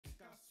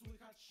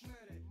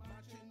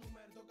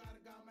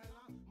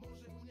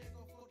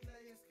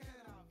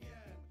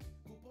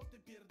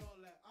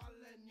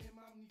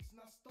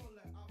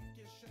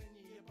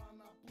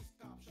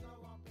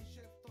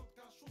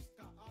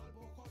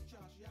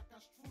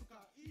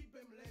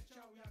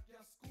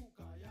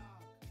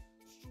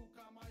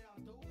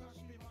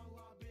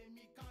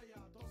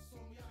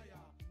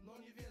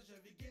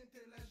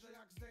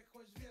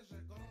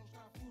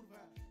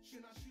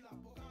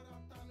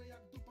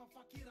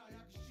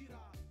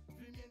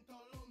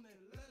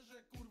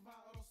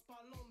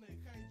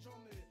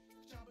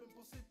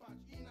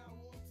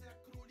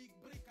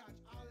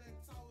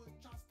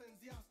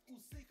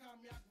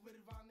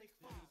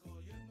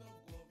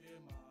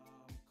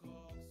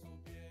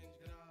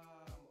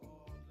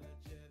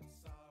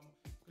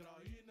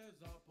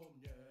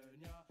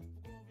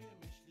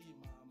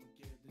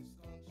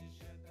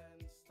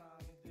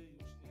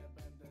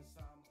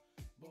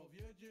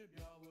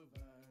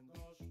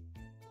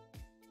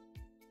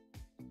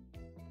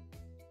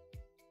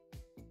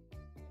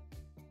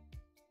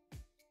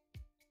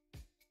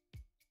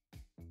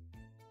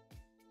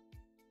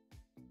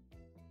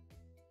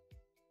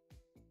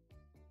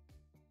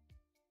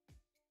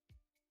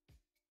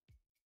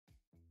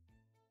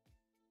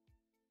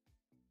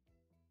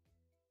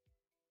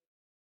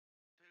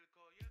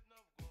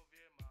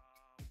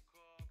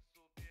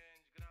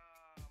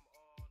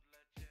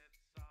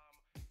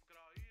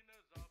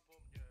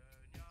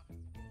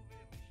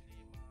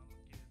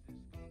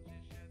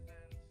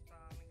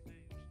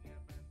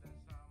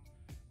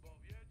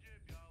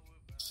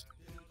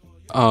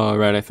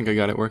Alright, I think I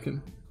got it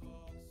working.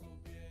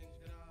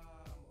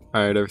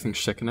 Alright, everything's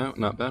checking out,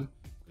 not bad.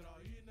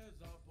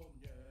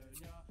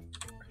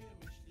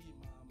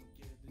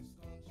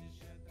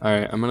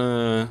 Alright, I'm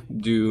gonna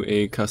do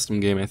a custom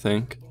game, I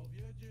think.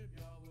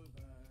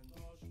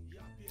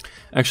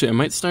 Actually, I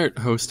might start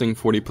hosting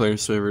 40-player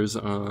servers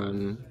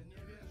on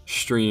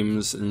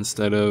streams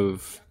instead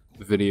of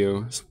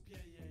videos.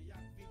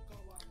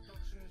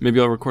 Maybe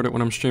I'll record it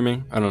when I'm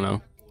streaming, I don't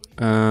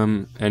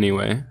know.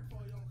 Anyway.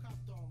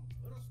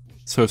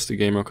 Let's host a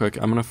game real quick.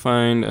 I'm gonna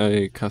find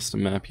a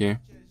custom map here.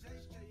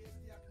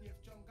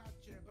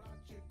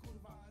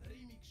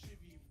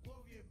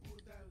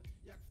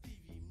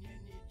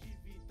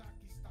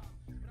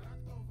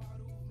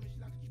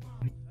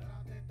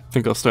 I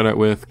think I'll start out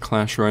with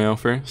Clash Royale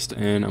first,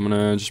 and I'm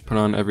gonna just put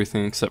on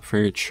everything except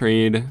for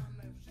trade.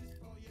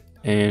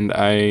 And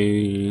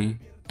I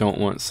don't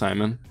want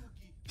Simon.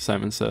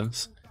 Simon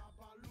says.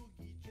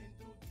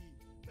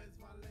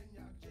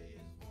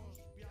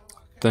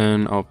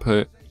 Then I'll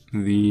put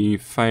the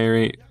fire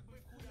rate,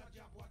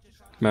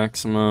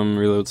 maximum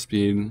reload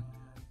speed,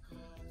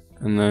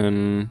 and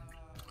then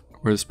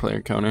where's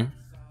player counter?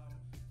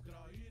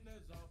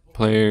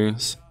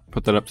 Players,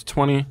 put that up to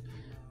 20,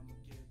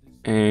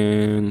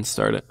 and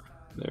start it.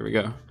 There we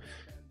go.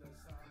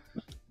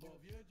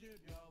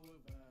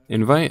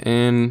 Invite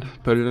and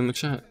put it in the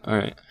chat.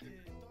 Alright.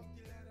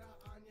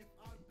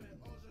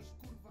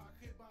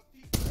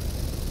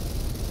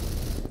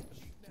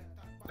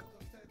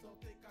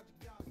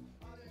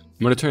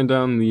 I'm gonna turn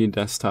down the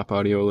desktop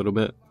audio a little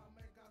bit.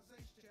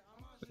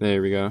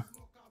 There we go.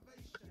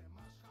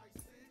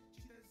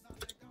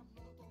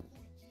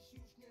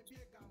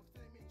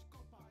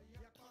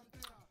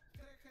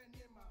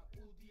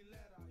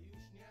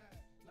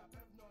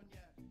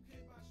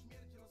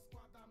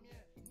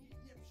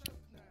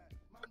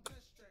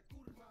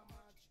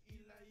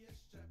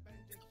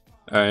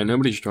 Alright,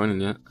 nobody's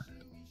joining yet.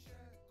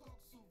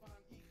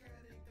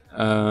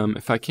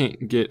 If I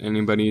can't get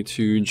anybody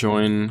to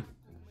join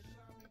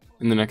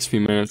in the next few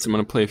minutes, I'm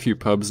gonna play a few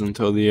pubs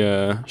until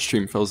the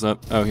stream fills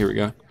up. Oh, here we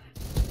go.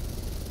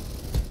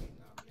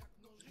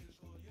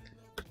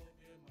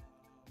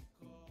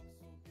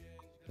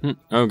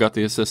 Oh, got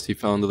the assist. He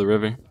fell into the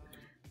river.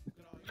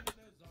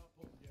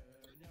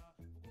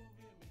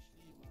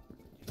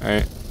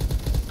 Alright.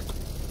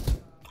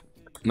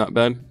 Not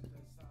bad.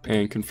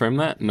 And confirm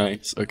that?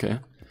 Nice, okay.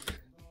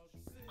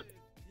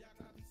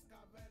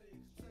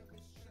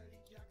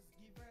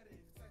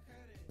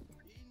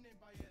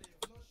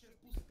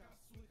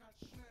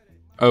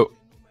 Oh,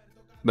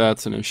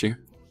 that's an issue.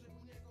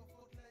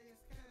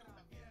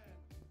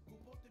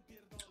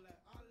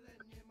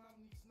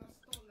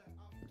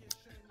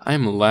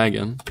 I'm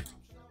lagging.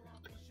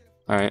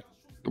 Alright,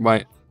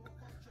 why?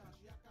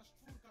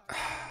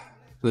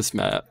 This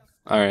map.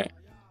 Alright.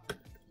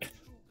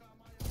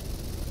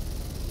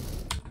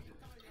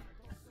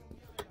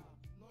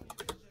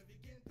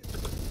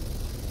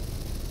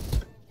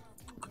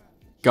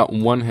 Got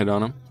one hit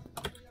on him.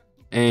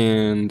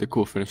 And a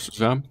cool finish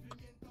job.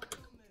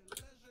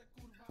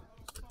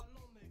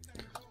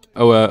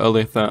 Oh,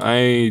 Aletha,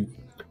 I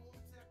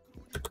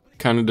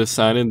kind of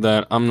decided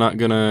that I'm not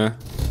gonna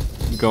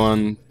go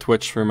on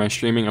Twitch for my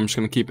streaming. I'm just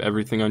gonna keep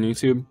everything on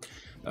YouTube,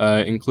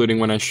 including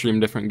when I stream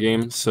different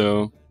games,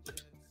 so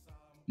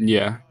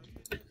yeah.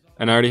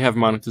 And I already have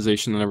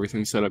monetization and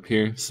everything set up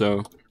here,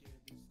 so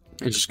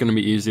it's just gonna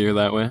be easier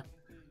that way.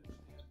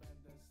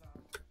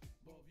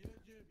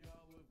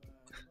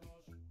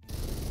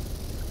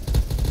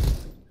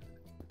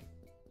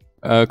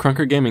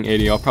 Krunker Gaming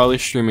 80, I'll probably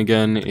stream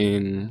again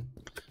in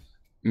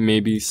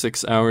maybe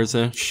 6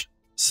 hours-ish.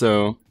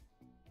 So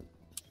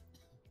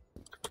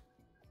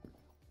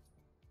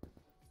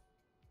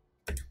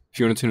if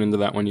you want to tune into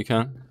that one, you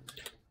can.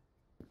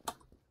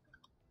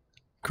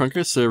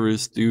 Krunker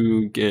servers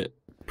do get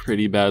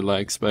pretty bad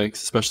lag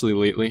spikes, especially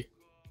lately.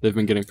 They've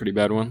been getting pretty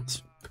bad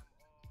ones.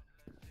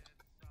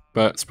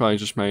 But it's probably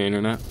just my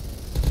internet.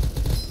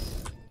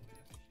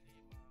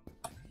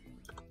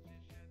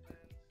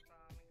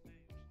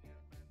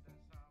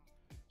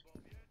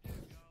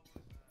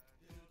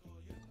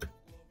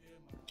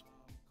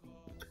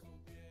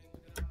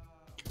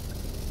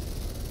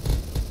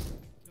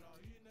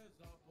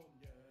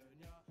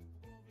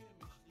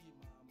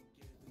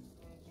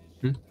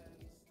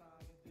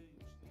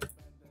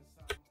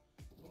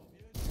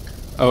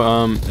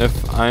 Oh,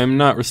 if I'm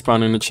not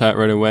responding to chat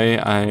right away,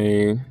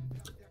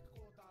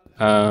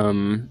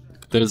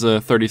 there's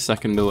a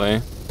 30-second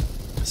delay.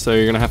 So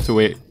you're gonna have to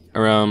wait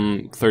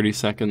around 30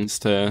 seconds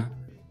to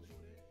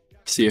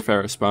see if I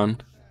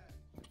respond.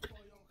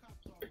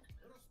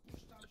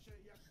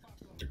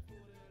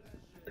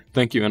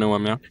 Thank you,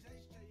 NOM now.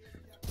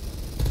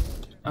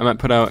 I might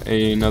put out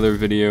another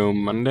video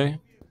Monday.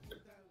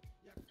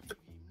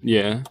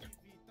 Yeah.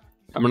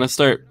 I'm gonna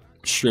start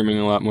streaming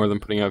a lot more than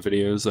putting out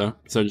videos though,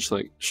 so I just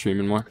like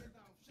streaming more.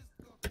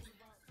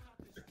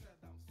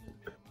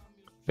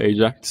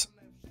 Ajax.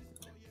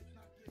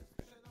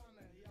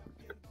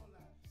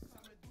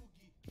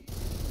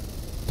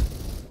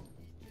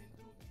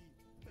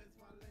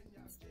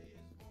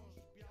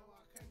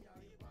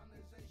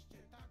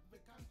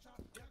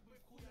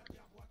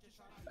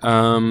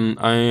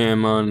 I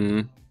am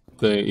on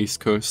the east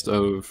coast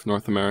of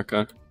North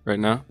America right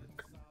now.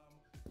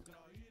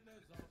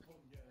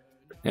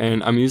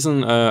 And I'm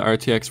using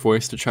RTX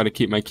voice to try to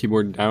keep my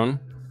keyboard down.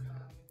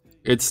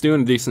 It's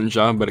doing a decent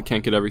job, but it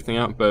can't get everything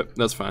out, but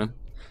that's fine.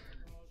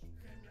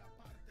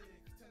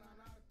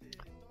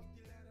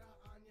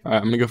 Alright,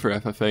 I'm gonna go for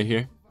FFA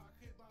here.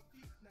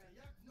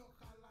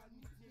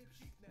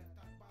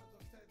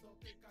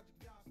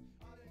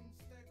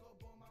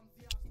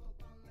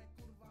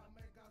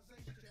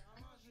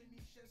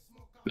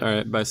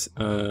 Alright, bye,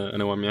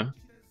 NOM, yeah.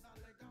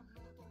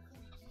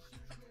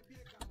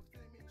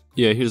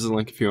 Yeah, here's the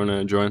link if you want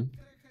to join.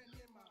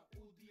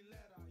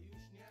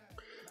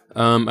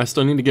 I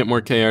still need to get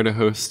more KR to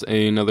host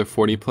another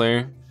 40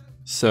 player,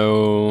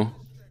 so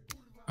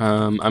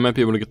I might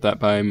be able to get that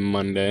by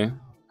Monday.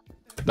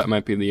 That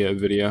might be the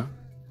video.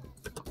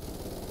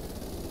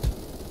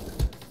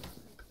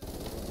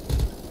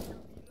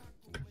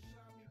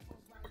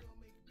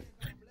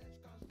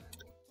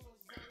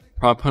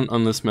 Prop hunt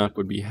on this map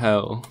would be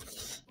hell.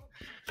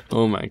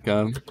 Oh my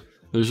god.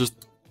 There's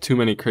just too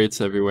many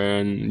crates everywhere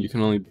and you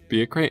can only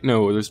be a crate?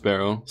 No, there's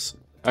barrels.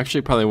 Actually,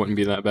 it probably wouldn't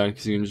be that bad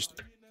because you can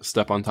just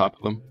step on top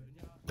of them.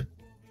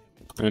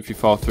 And if you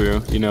fall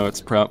through, you know it's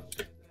prop.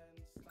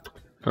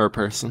 Or a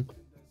person.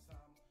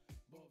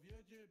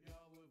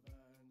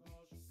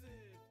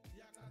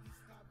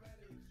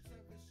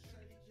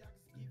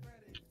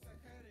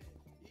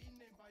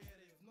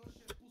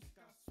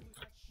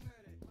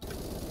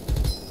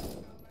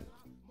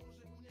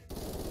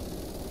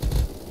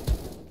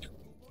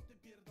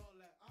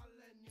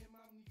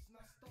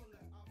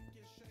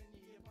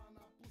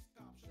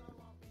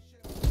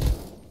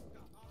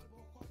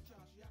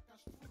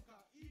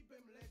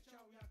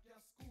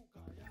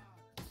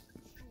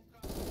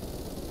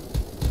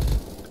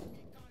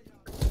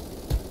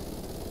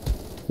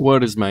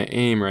 What is my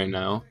aim right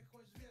now?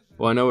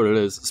 Well, I know what it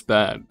is. It's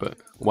bad, but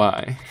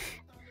why?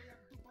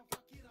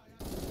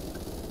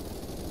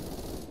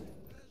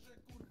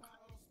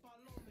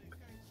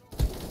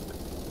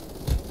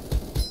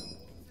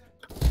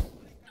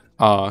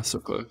 Ah, so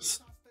close.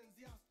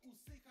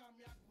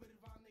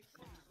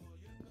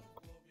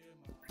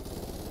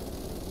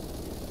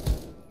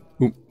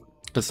 Ooh,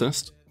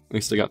 assist. At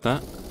least I got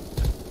that.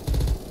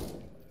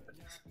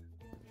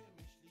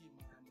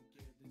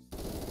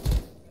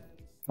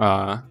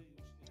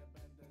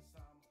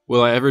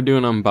 Will I ever do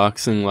an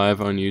unboxing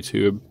live on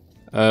YouTube?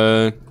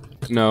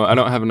 No, I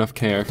don't have enough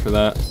KR for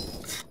that.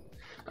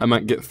 I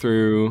might get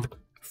through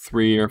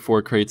 3 or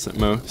 4 crates at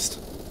most.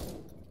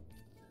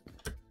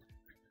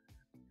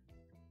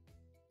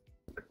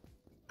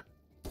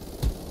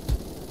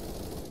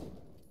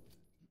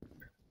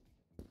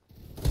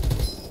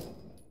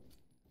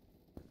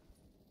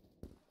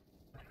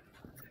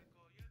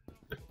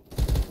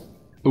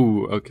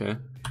 Ooh, okay.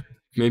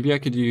 Maybe I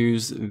could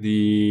use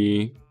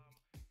the...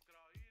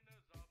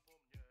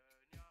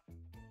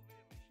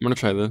 I'm gonna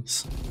try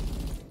this.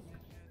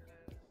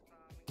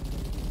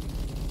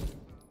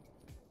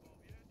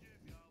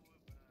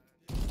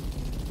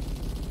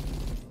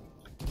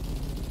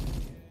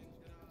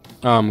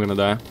 Oh, I'm gonna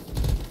die.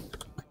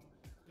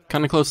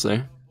 Kinda close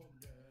there.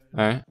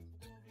 Alright.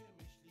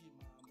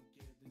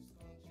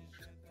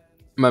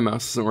 My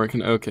mouse isn't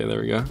working. Okay, there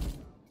we go.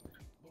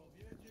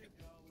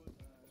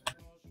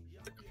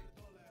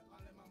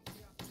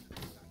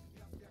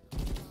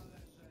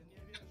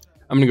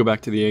 I'm gonna go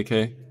back to the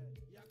AK.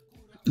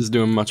 Is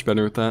doing much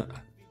better with that.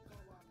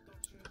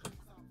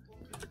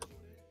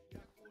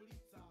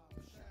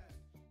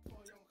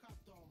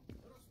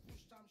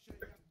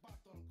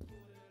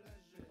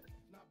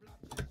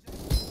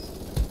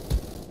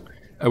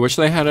 I wish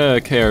they had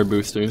a KR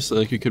booster, so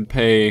like you could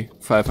pay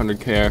 500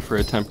 KR for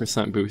a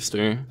 10%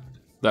 booster.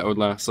 That would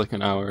last like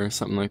an hour or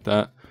something like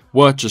that.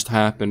 What just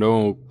happened?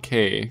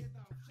 Okay.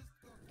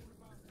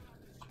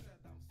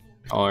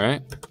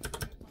 Alright.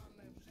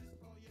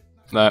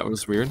 That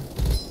was weird.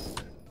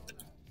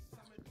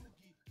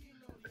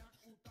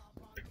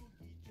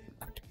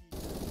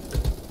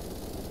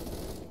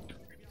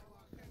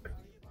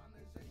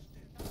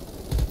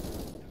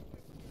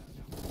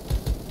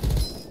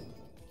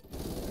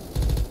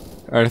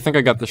 Alright, I think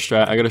I got the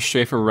strat. I gotta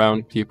strafe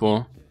around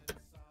people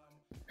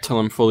till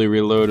I'm fully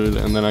reloaded,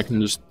 and then I can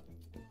just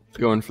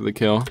go in for the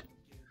kill.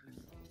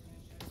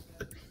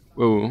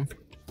 Whoa.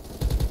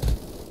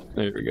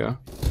 There we go.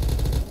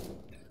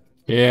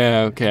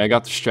 Yeah, okay, I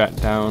got the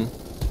strat down.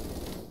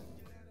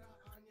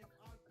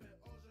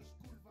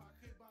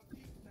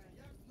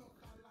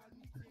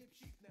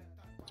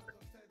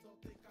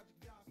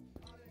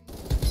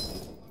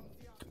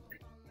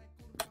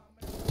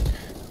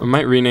 I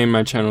might rename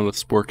my channel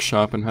to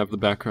Sportshot and have the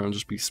background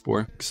just be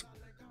sporks.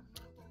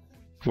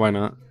 Why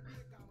not?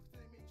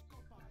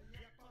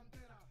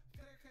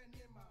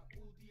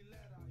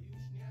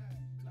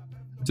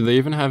 Do they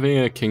even have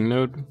a king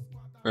node?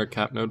 Or a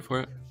cap node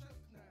for it?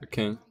 Or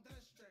king?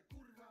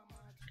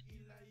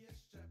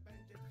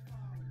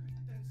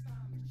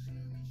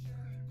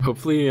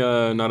 Hopefully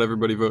not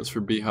everybody votes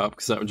for B-Hop,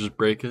 because that would just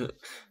break it.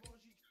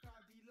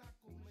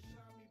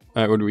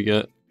 Alright, what do we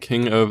get?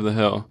 King of the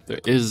Hill. There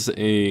is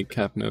a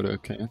cap node,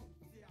 okay.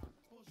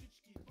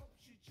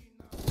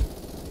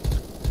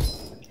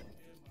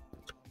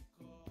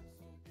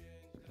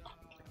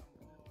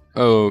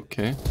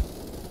 Okay.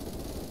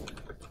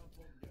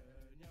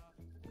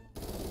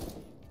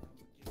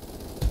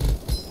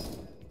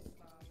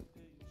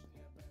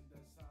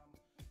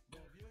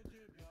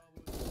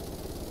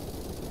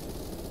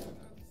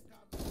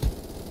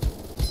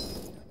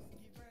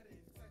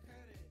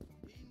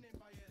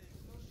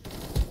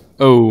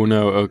 Oh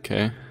no,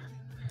 okay.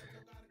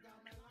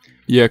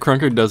 Yeah,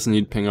 Krunker does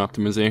need ping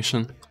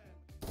optimization.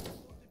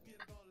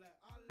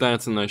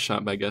 That's a nice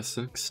shot by Guess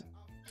 6.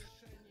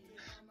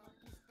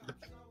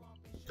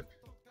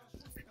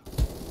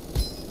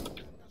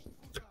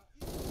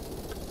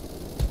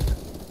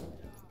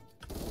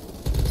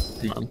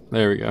 Come on,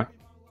 there we go.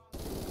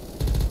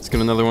 Let's get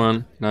another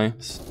one.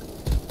 Nice.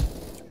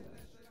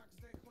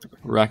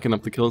 Racking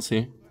up the kills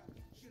here.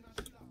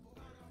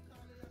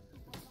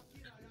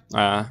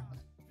 Ah.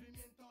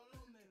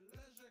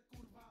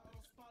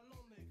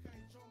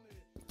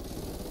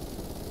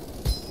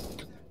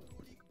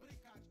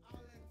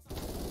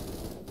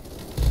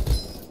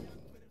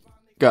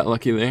 Got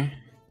lucky there.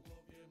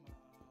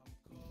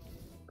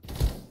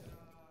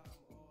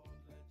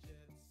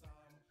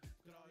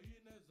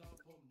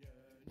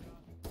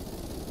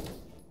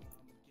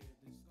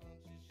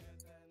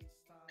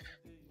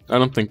 I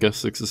don't think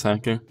S6 is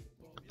hacking.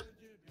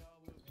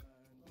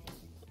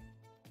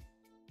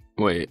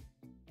 Wait,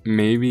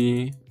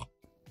 maybe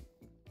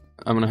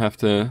I'm gonna have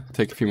to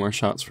take a few more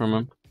shots from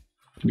him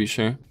to be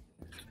sure.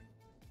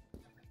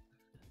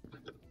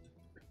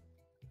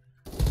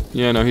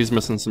 Yeah, no, he's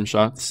missing some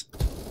shots.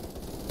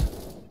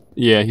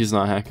 Yeah, he's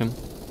not hacking.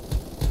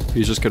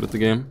 He's just good at the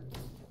game.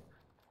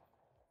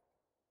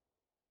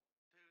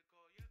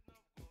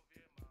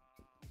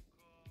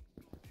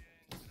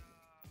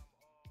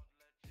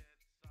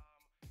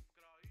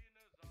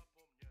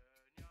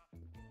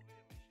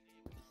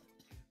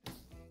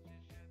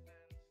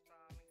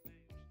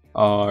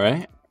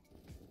 Alright.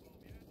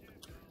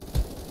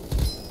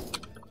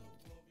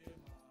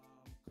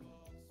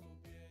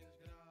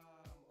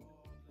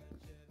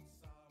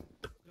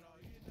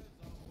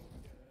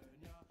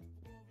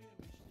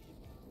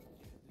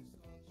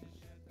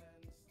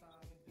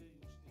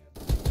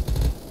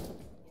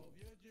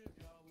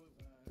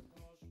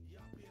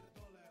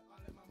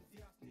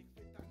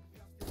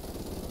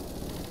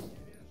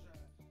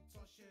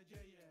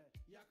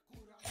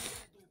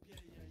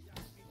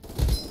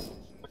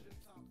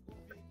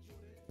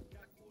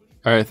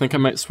 Alright, I think I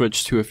might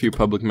switch to a few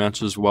public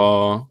matches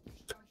while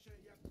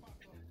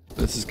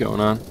this is going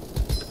on.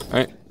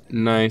 Alright,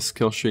 nice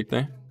kill streak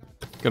there.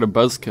 Got a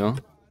buzz kill.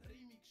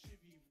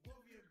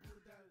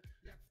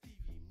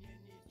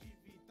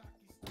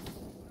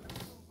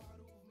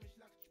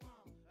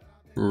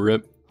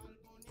 Rip.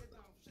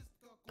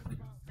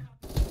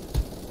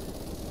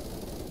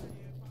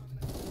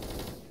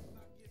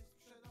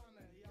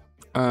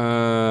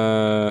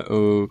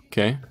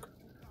 Okay.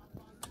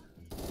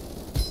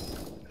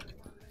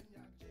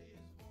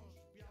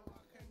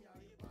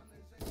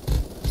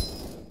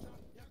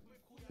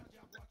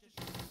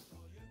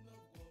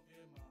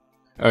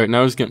 Alright,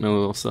 now he's getting a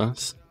little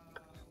sus.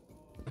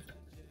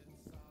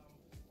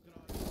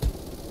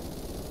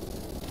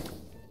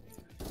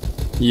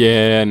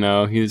 Yeah,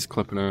 no, he's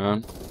clipping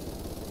around.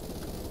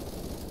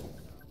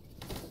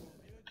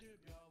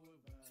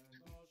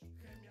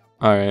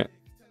 Alright.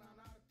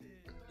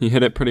 He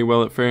hit it pretty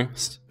well at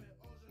first.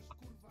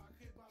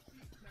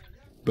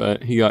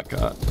 But he got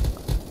caught.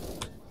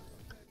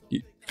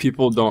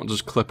 People don't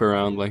just clip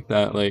around like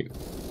that, like...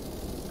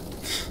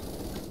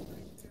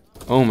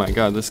 Oh my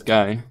god, this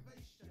guy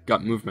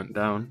got movement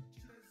down.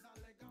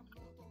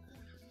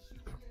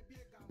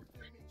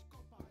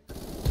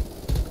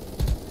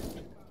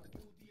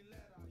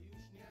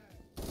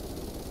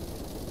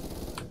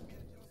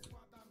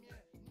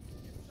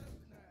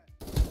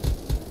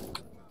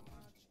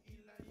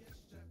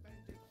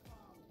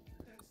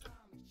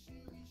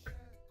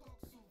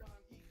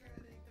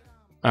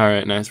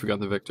 Alright, nice, we got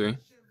the victory.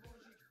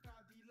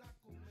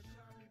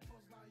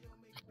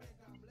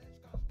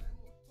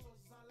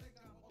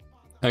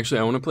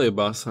 Actually, I want to play a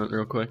boss hunt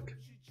real quick.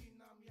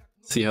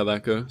 See how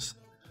that goes.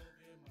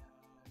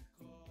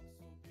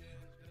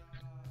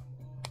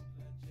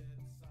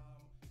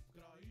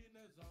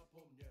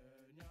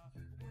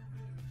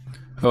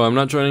 Oh, I'm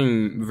not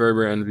joining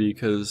Verber Envy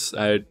because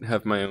I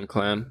have my own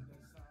clan.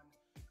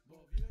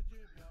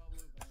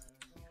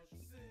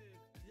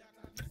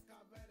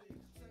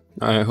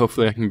 Alright,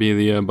 hopefully I can be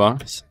the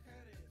boss.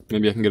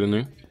 Maybe I can get a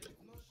nuke.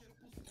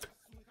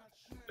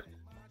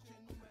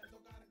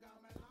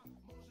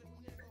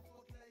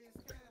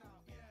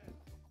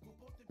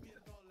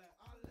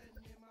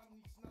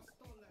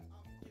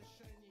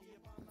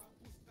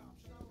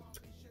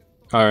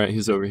 Alright,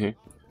 he's over here.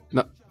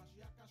 No.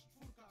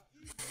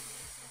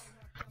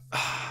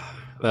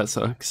 That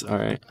sucks.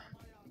 Alright.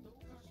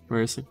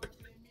 Where is he?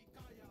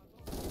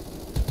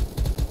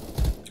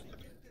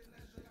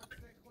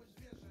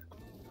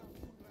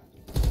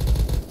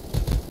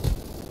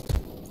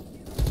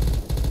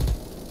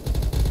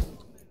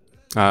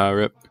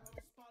 Rip.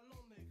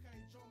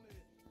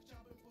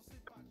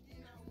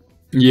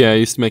 Yeah, I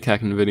used to make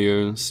hacking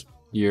videos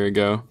a year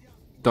ago.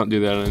 Don't do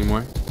that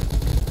anymore.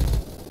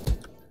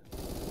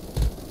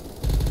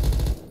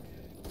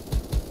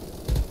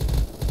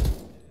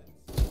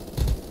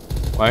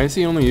 Why is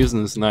he only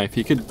using this knife?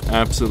 He could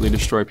absolutely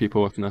destroy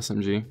people with an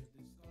SMG.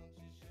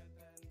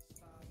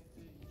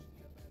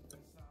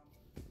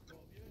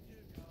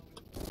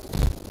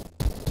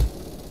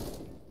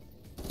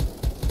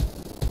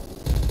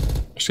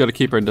 Just gotta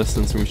keep our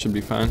distance and we should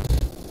be fine.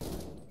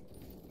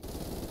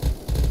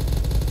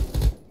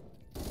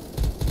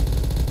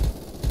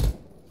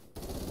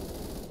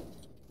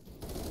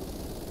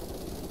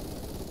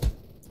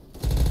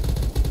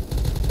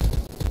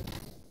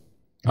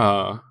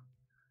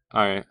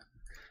 Alright.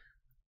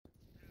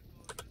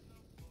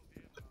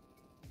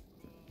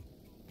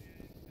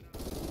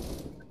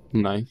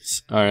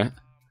 Nice. Alright.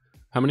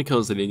 How many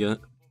kills did he get?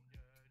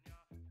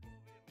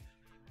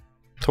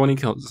 20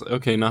 kills.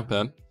 Okay, not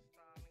bad.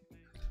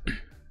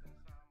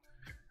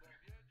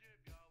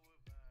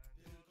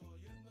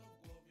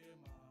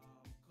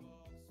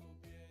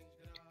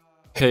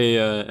 Hey,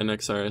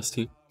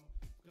 NXRST.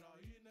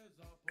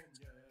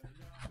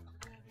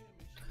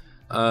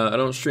 I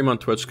don't stream on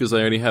Twitch because I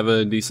already have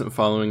a decent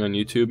following on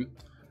YouTube.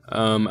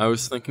 I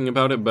was thinking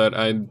about it, but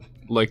I'd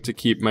like to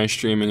keep my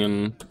streaming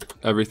and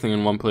everything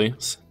in one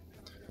place.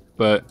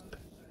 But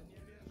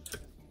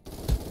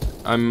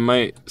I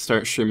might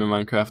start streaming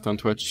Minecraft on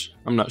Twitch.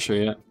 I'm not sure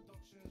yet.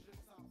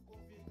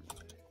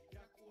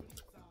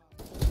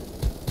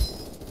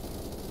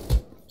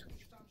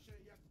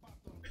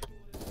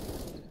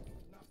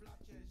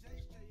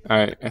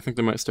 Alright, I think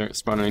they might start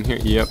spawning in here.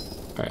 Yep.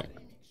 Alright.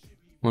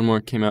 One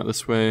more came out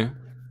this way.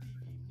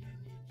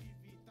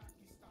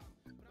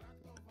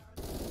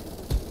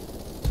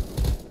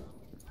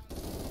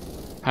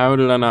 How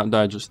did I not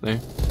die just there?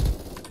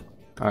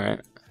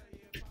 Alright.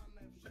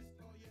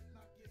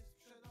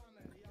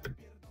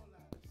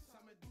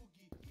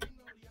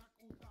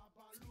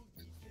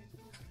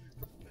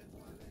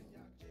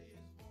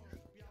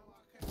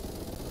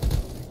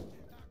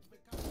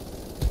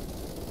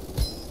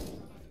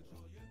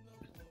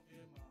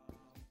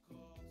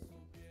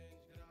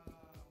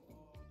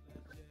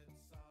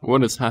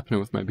 What is happening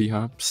with my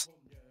B-hops?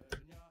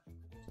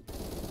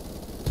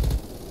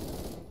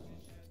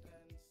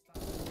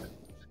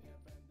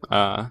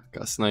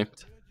 Got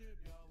sniped.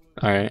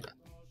 Alright.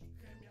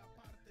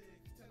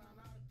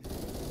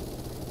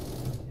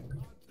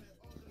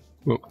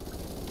 Whoa.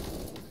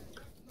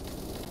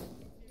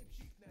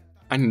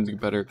 I need to do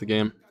better at the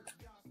game.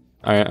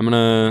 Alright, I'm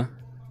gonna...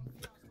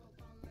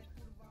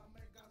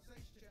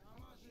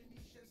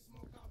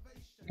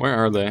 Where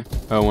are they?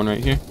 Oh, one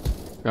right here.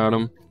 Got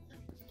him.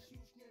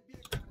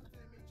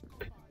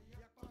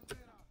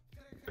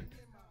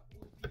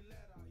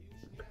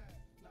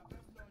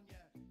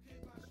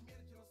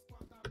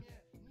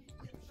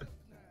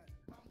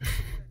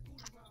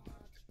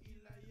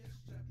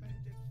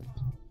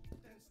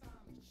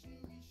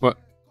 What?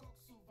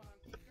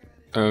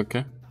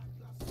 Okay.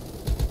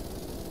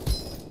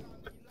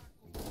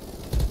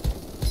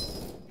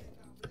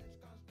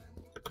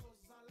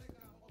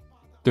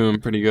 Doing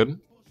pretty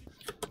good.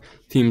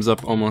 Team's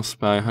up almost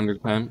by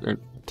 100 times, or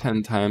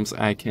 10 times.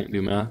 I can't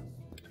do math.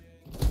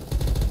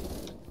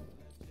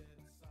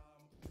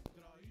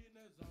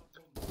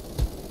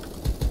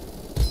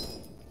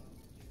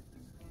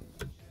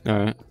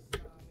 Alright.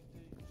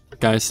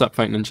 Guys, stop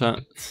fighting in chat.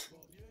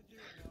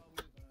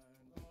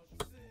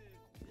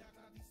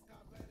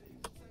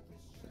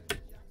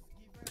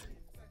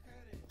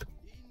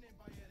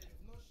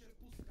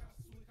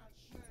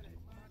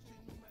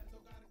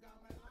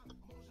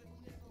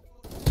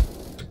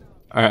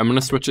 Alright, I'm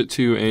gonna switch it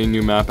to a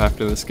new map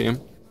after this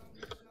game.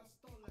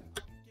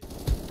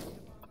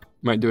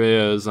 Might do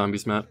a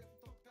zombies map.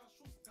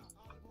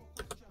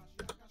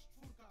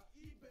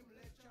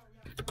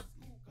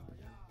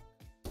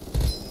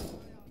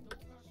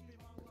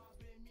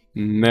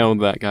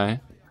 Nailed that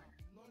guy.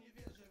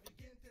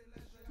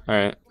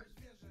 Alright.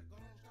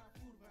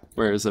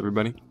 Where is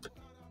everybody?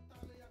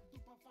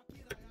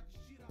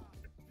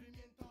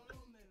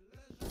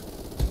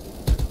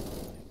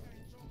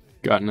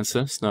 Got an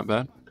assist, not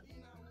bad.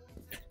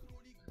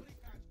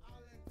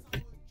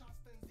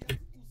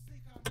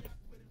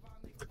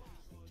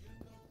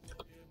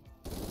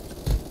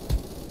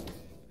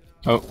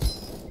 Oh,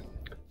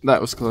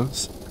 that was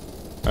close.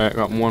 Alright,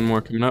 got one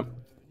more coming up.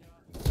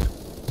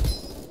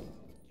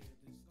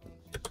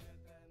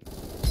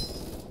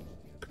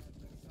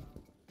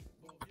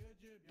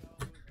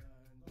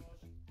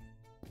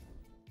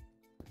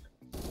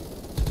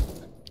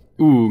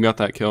 Ooh, got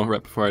that kill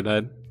right before I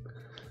died.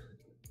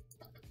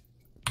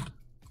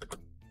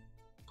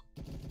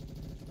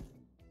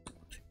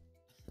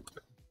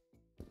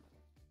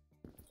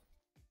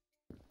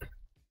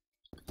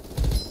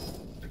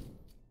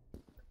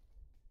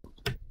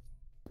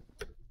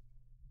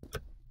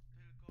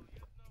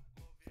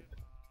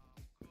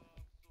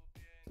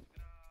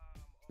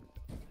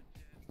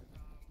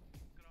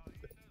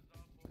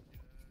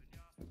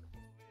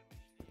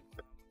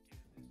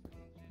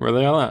 Where are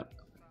they all at?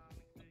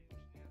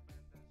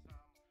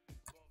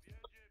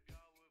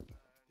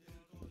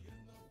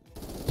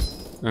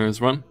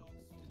 There's one.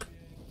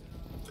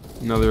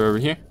 Another over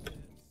here.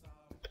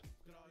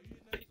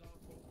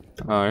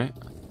 Alright.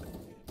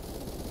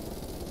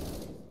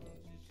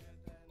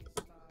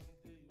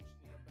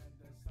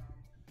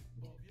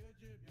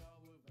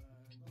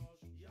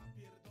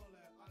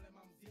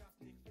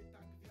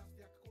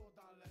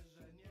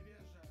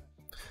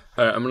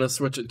 Alright, I'm gonna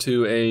switch it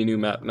to a new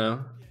map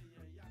now.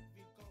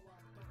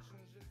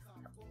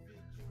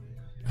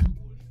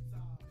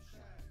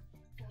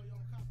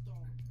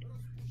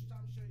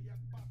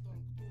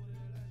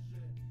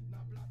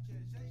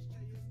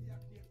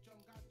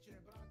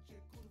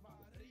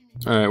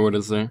 Alright, what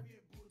is there?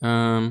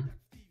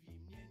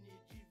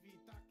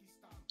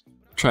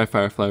 Try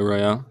Firefly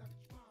Royale.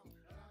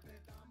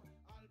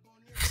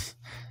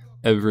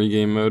 Every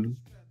game mode.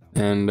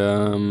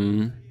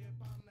 And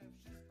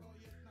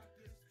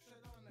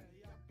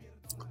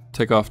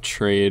take off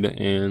Trade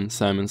and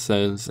Simon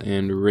Says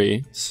and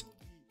Race,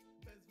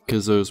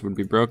 because those would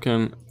be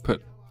broken.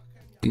 Put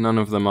none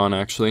of them on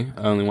actually.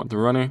 I only want the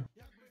runner.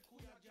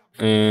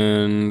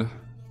 And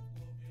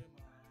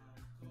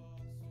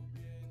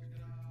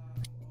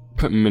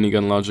put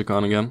minigun logic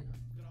on again.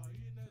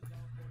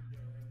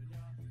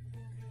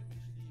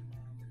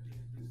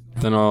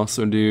 Then I'll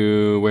also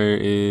do, where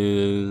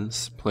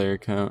is player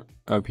count?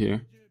 Up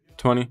here.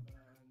 20.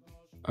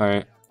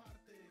 Alright.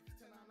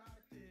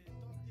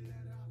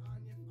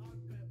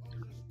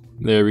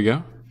 There we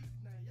go.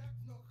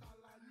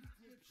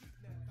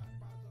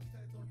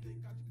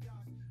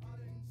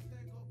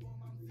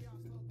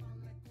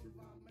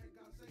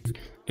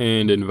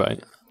 And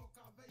invite.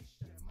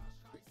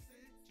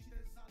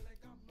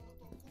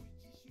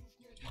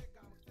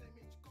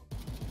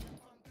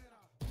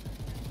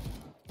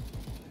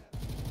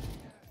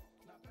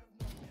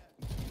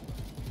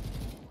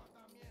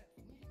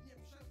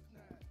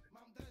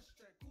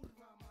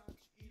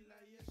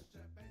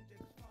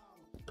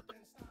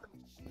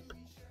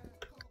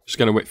 Just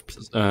gotta wait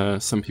for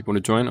some people to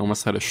join.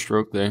 Almost had a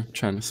stroke there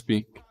trying to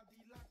speak.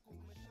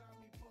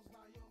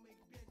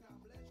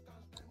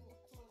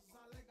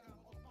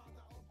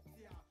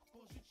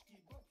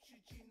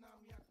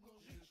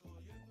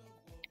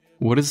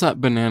 What is that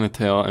banana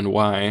tail and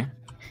why?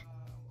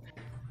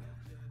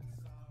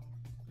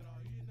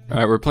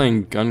 Alright, we're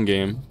playing gun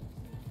game.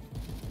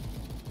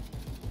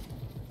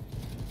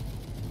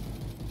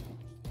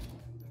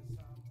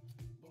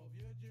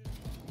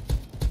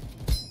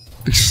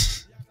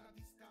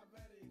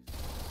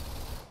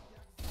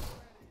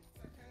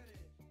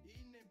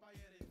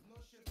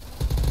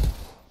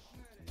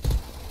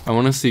 I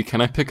want to see,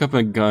 can I pick up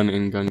a gun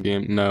in gun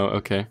game? No,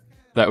 okay.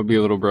 That would be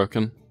a little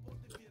broken.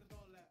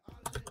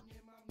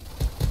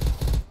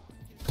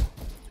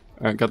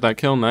 Alright, got that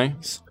kill,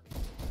 nice.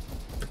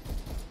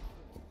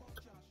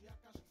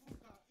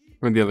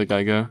 Where'd the other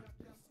guy go?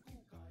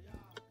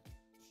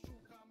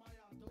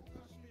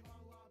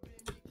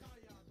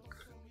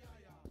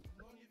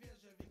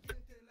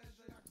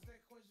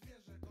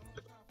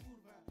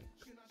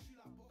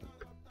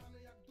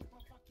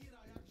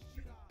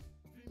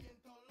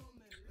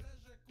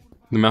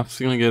 The map's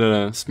gonna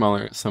get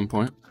smaller at some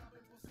point.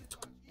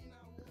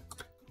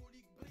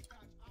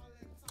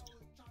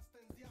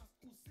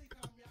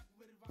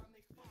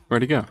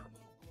 Where'd he go?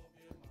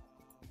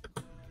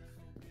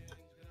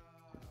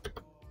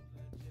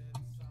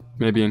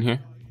 Maybe in here?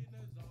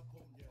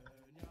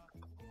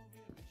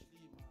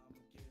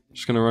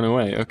 Just gonna run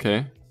away,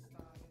 okay.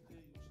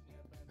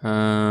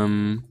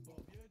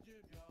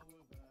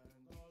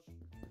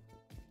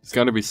 It's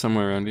gotta be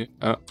somewhere around here.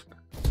 Oh.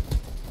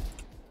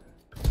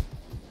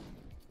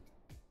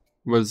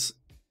 Was...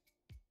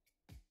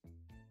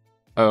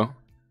 Oh.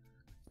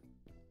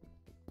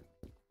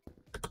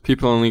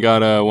 People only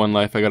got 1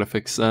 life. I gotta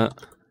fix that.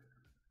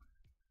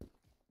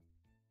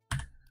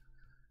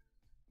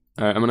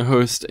 Alright, I'm gonna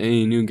host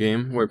a new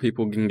game where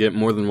people can get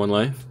more than 1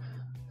 life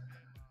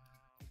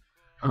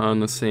on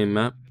the same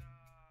map.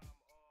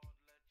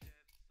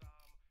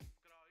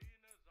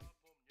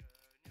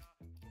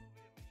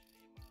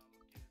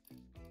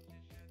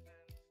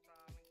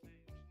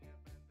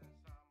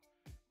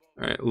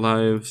 Alright,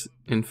 lives,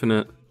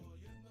 infinite.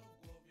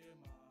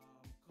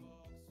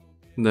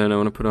 Then I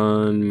want to put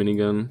on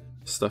minigun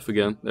stuff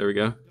again. There we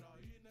go.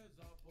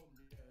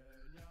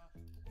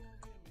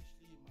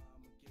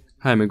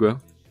 Hi,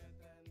 Miguel.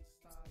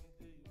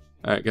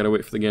 Alright, gotta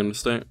wait for the game to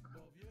start.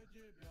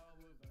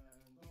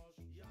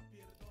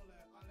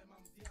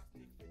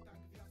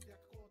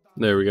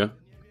 There we go.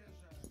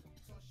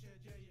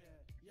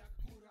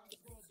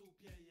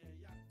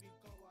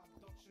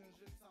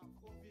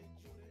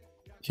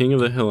 King of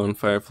the Hill on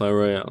Firefly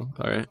Royale.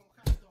 Alright.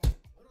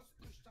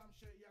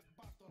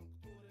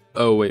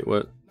 Oh, wait,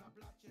 what?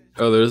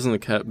 Oh, there isn't a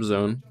cap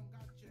zone.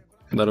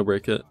 That'll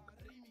break it.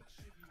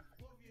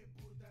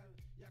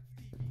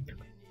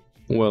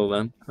 Well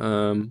then.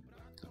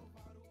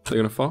 They're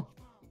gonna fall?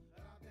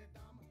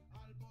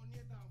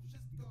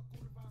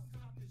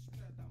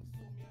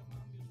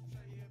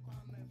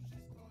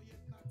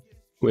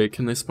 Wait,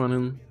 can they spawn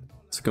in?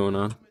 What's going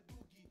on?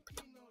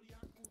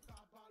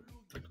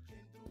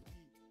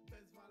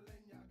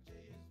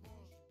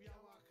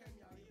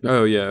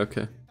 Oh yeah,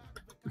 okay.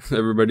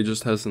 Everybody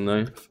just has a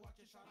knife.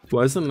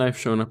 Why is the knife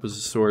showing up as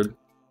a sword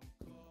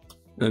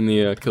in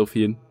the kill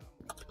feed?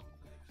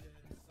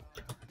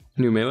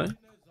 New melee?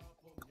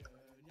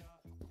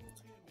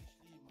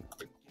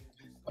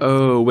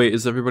 Oh wait,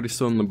 is everybody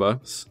still in the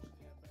bus?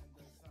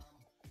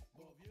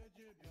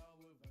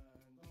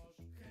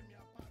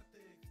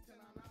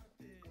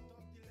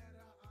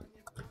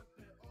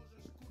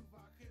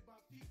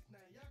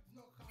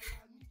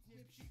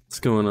 What's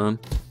going on?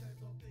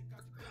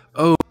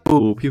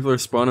 Oh, people are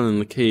spawning in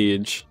the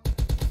cage.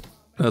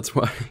 That's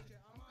why.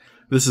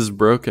 This is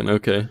broken,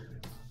 okay.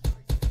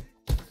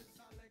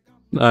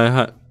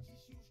 I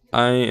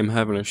am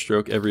having a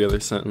stroke every other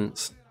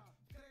sentence.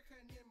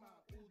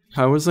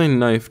 How was I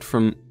knifed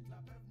from...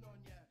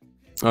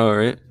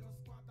 Alright.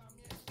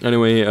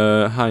 Anyway,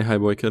 hi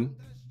boy kid.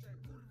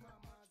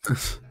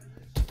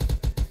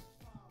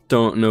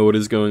 Don't know what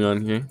is going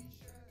on here.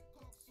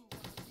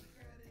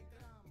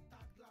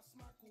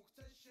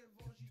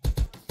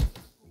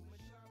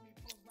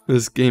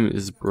 This game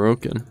is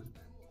broken.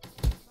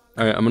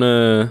 Alright, I'm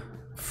gonna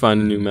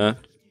find a new map.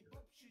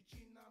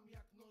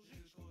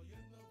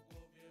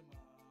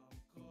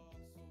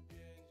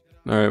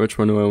 Alright, which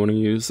one do I want to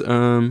use?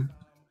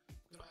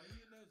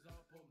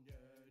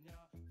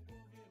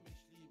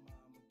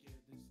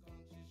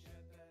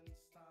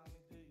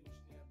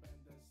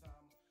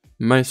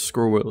 My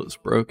scroll wheel is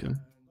broken.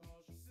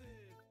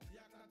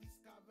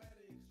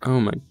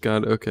 Oh my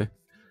god, okay.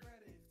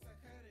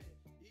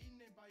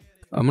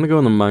 I'm gonna go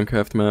on the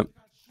Minecraft map.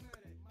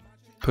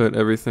 Put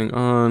everything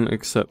on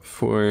except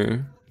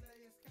for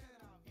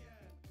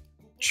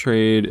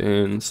trade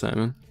and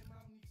Simon.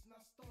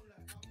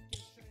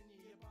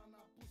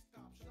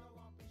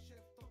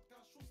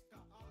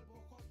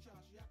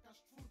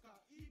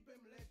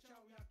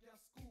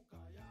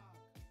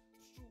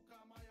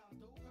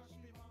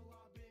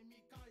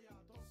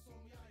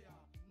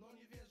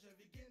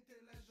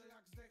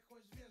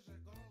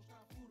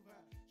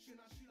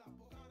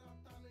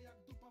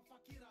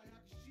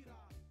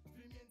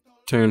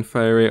 Turn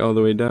fire rate all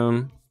the way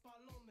down,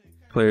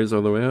 players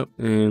all the way up,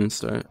 and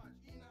start.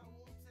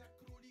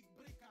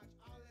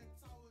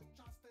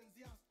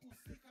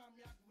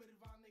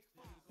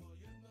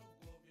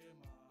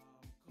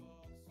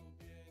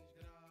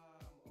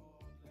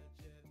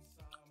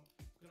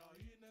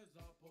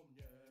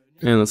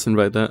 And let's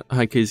invite that.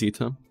 Hi KZ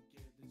Tom.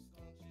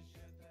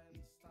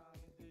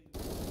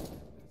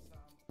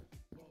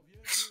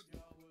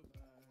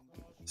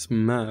 This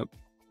map.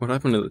 What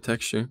happened to the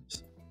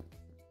textures?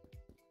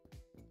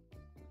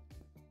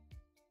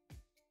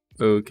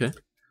 Okay.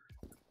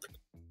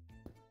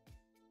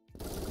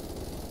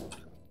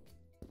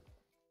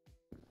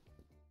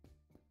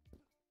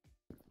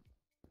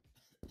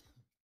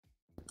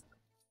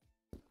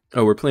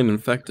 Oh, we're playing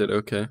infected,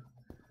 okay.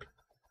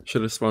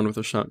 Should have spawned with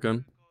a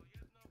shotgun.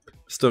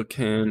 Still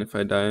can if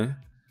I die.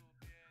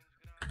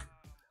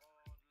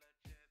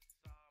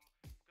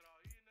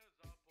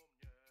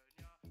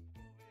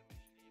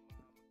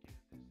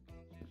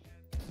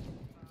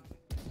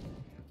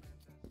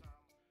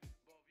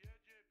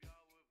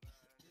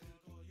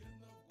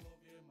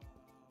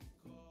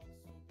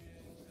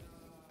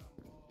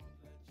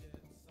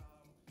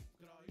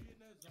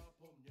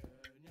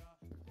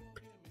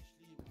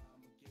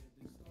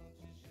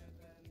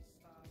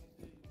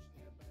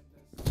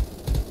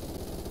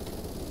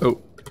 Oh,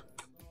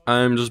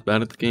 I'm just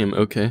bad at the game,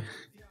 okay.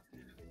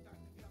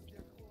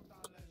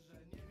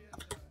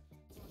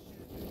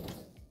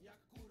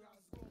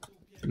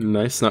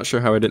 Nice, not sure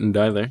how I didn't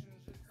die there.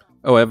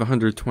 Oh, I have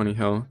 120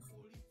 health.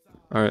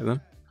 Alright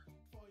then.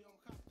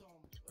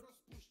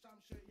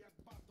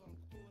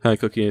 Hi,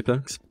 Cookie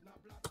Apex.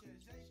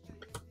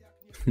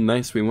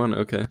 Nice, we won,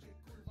 okay.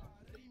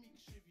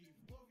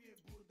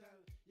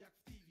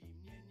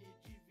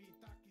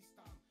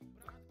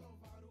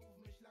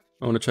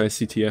 I want to try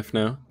CTF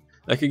now.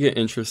 That could get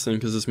interesting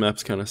because this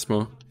map's kind of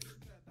small.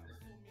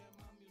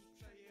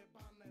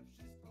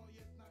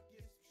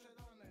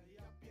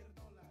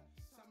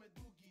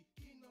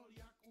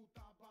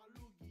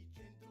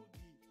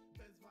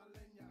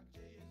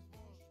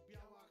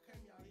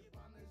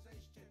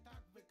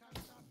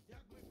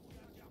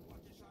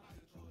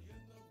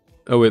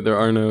 Oh wait, there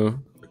are no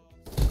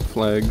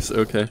flags,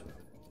 okay.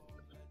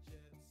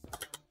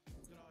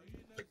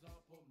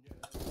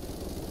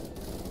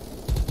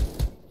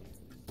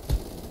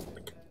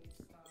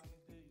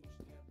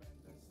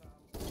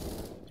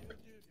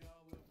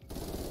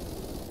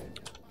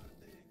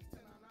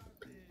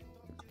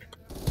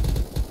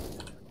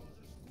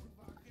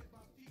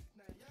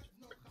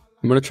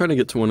 I'm gonna try to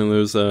get to one of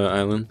those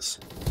islands.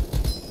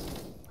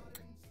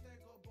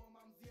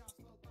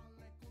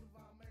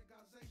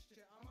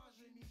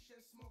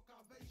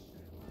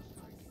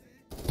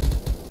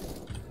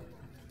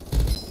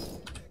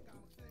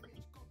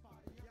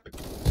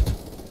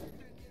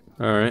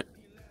 Alright,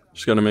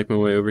 just gotta make my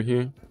way over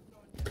here.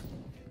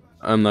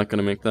 I'm not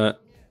gonna make that.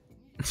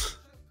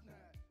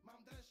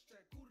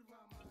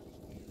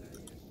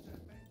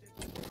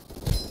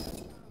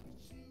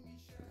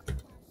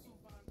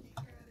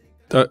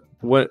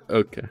 What?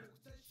 Okay.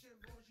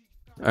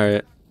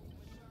 Alright.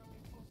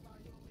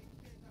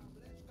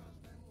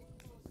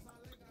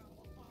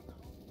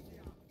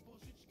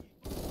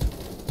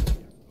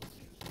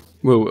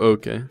 Whoa,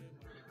 okay.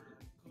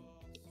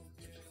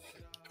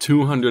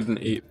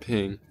 208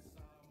 ping.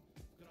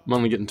 I'm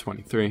only getting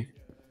 23.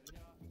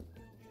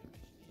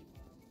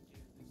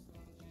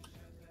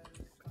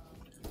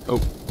 Oh.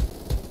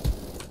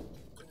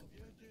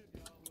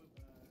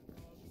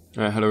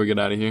 Alright, how do we get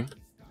out of here?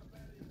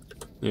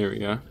 Here we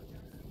go.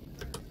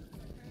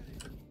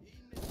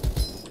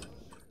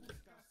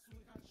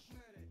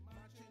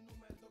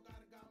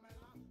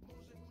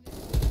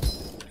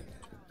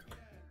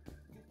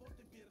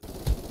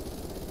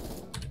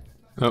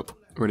 Oh,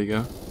 where'd he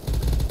go?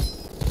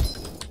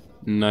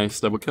 Nice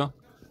double kill.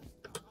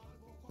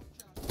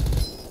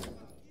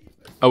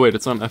 Oh wait,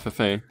 it's on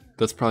FFA.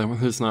 That's probably why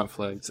there's not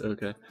flags.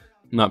 Okay. I'm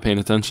not paying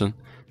attention.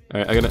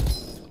 Alright, I gotta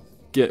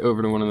get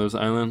over to one of those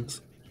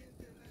islands.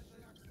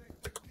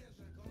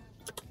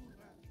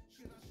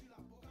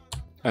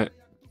 Alright.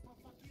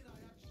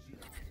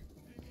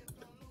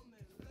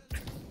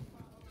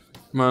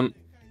 Come on.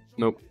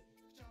 Nope.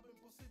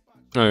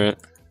 Alright.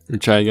 We'll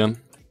try again.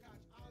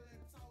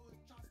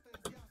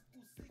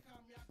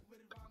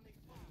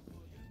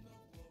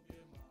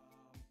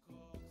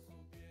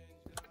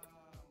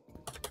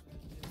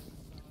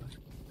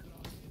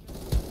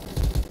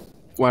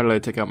 Why did I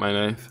take out my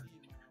knife?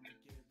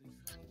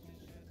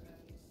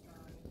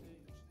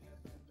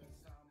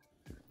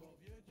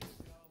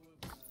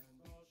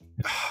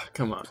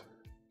 Come on.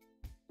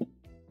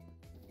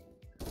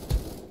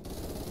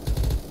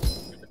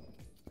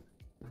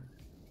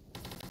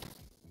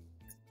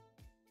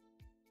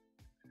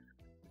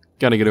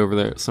 Gotta get over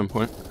there at some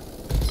point.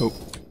 Oh.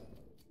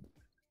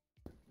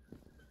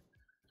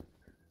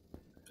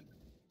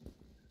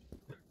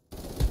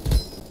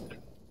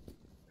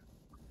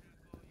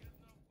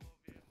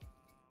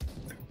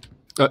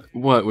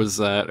 What was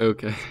that?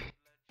 Okay.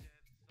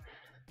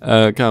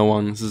 Kind of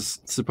one. This is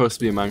supposed to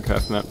be a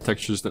Minecraft map.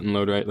 Textures didn't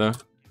load right though.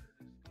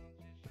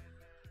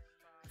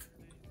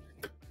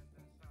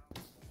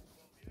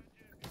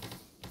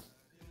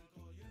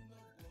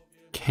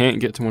 Can't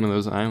get to one of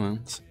those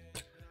islands.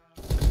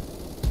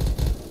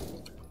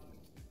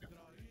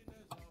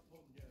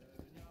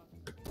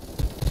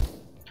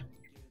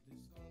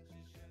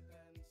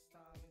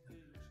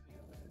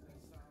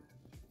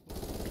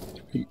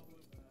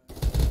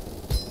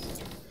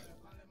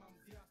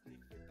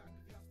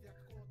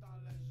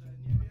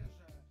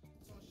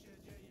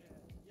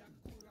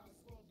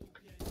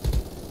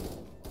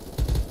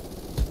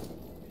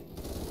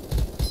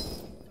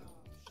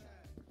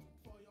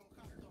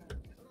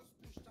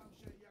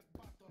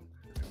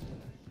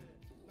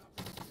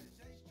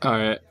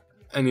 Alright,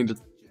 I need to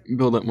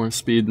build up more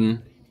speed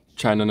and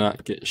try to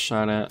not get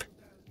shot at.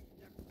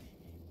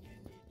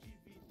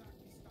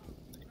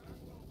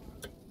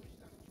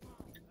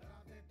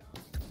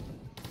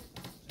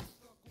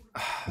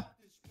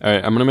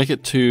 Alright, I'm gonna make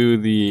it to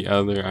the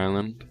other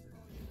island.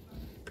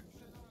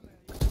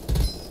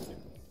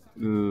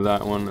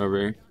 That one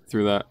over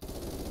through that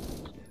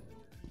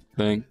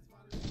thing.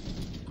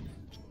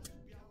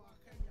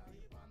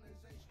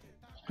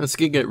 This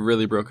could get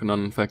really broken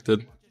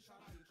uninfected.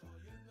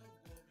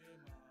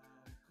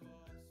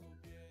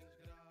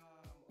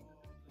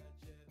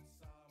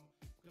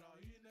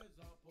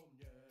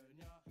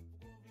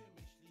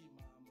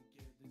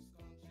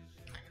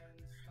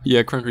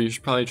 Yeah, Krunker, you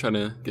should probably try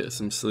to get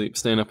some sleep.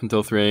 Staying up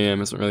until 3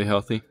 AM isn't really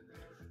healthy.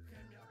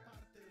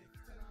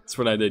 That's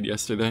what I did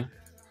yesterday.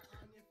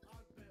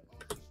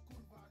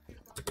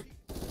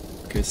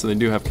 Okay, so they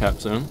do have cap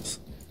zones.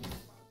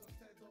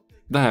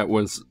 That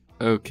was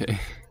okay.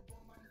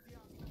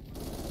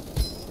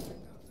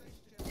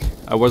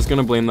 I was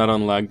gonna blame that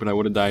on lag, but I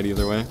would have died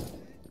either way.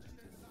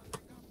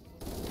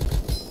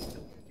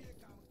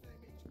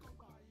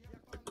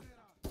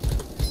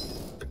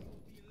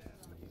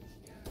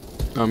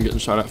 Oh, I'm getting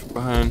shot at from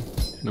behind.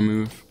 Gonna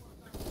move.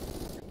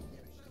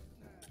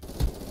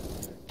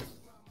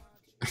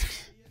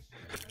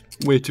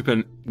 way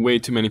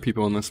too many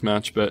people in this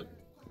match, but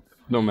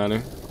no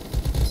matter.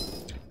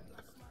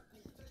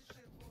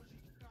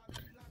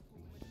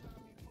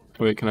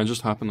 Wait, can I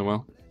just hop in the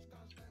well?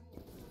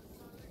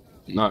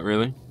 Not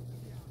really.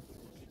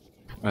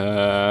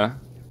 Do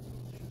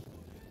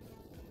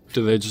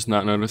they just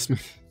not notice me?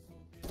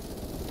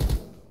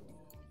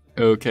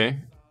 Okay.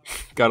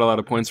 Got a lot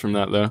of points from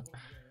that though.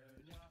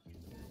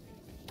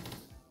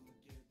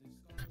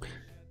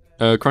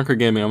 Krunker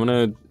Gaming, I'm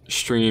gonna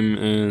stream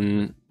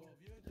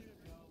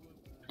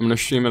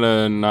at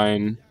a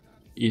 9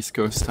 East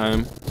Coast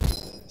time.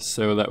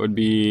 So that would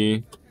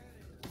be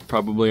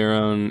probably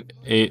around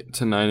 8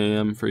 to 9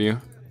 a.m. for you.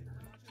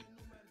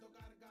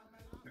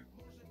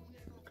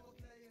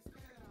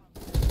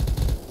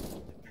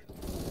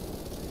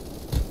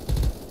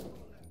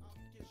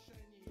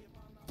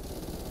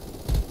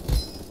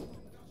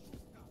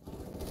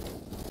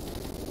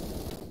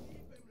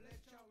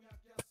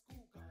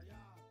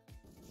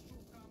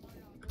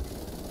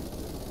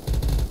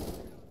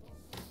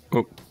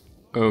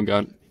 Oh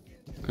god.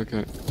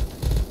 Okay.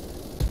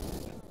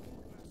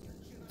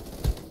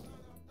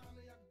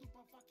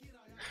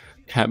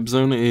 Cap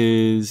zone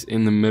is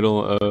in the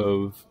middle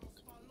of,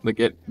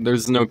 like,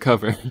 there's no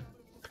cover.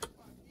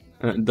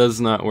 It does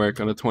not work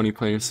on a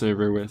 20-player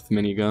server with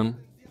minigun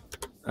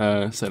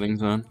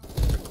settings on.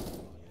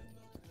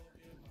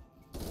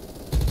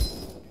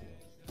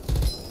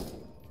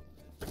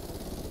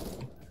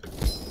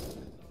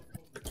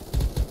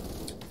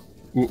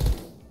 Ooh.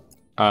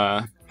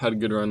 Had a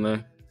good run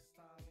there.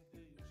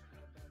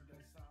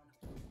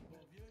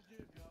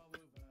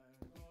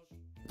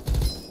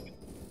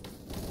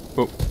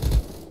 Oh.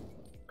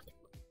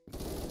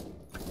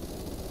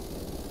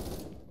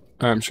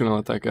 Alright, I'm just gonna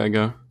let that guy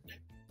go.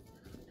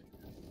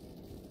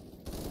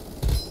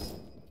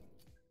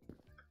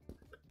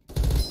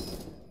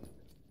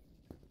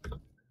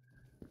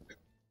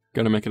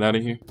 Gotta make it out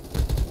of here.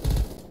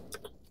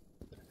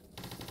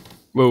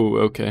 Whoa,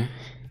 okay.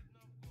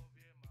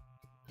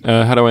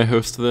 How do I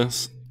host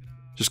this?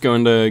 Just go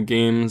into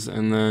games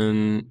and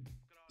then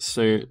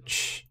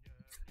search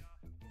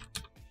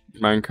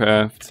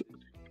Minecraft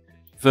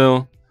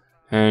Phil,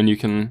 and you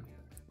can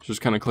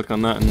just kind of click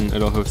on that and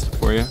it'll host it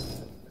for you.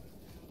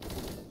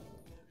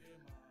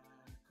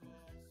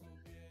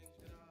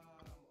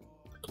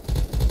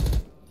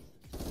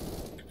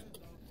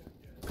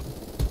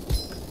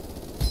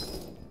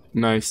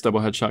 Nice double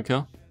headshot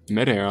kill.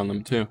 Mid-air on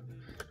them too.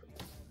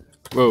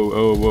 Whoa,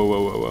 oh, whoa,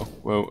 whoa, whoa, whoa,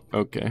 whoa,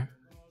 okay.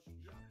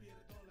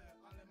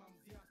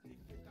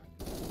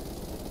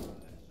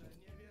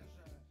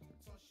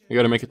 I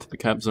gotta make it to the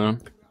cap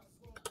zone.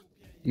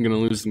 I'm gonna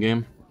lose the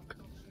game.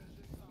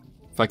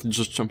 If I could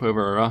just jump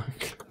over a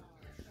rock.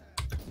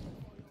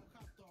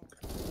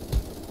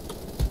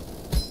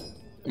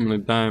 I'm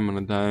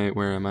gonna die.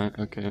 Where am I?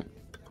 Okay.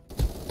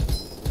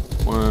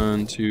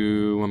 1,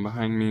 2, 1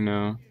 behind me,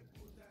 no.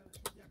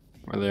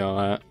 Where are they all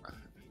at?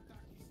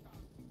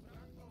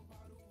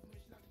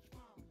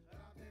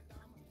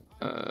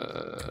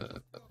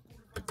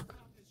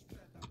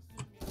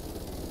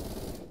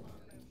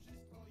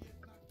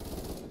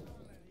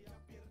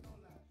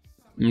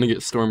 I'm gonna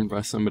get stormed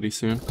by somebody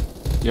soon.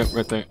 Yep,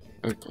 right there.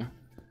 Okay.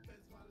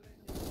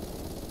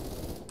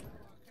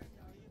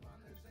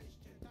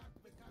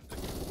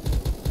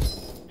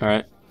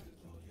 Alright.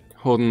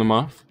 Holding them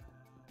off.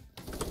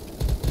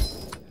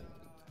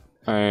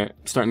 Alright,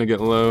 starting to get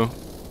low.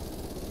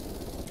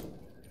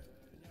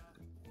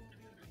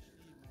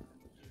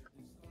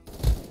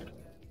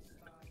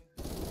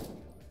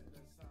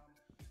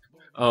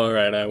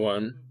 Alright, I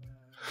won.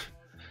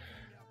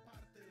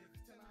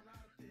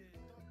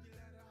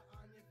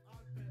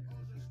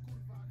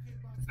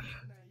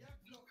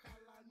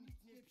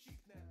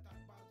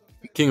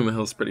 King of the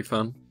Hill is pretty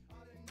fun.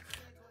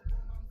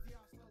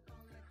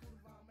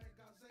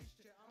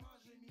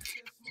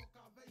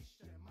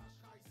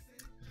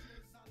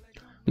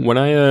 When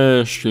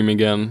I stream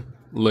again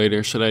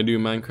later, should I do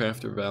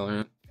Minecraft or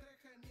Valorant?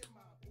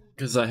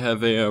 Because I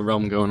have a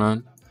realm going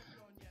on.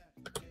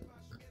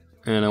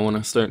 And I want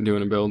to start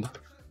doing a build.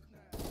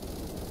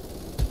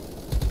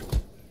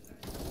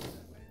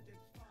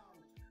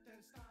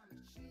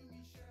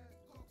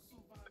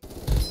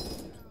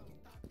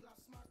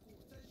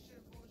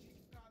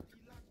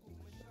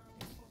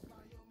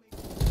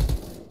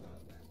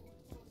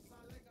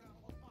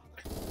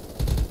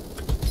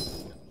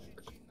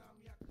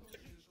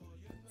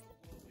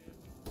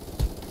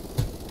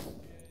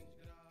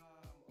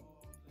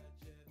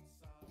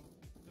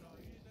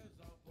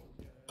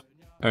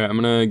 Alright, I'm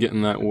gonna get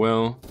in that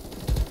well.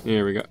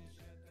 Here we go.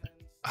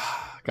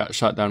 Got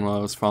shot down while I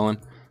was falling.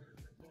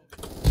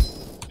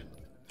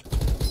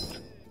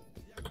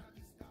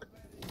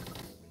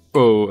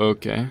 Oh,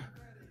 okay.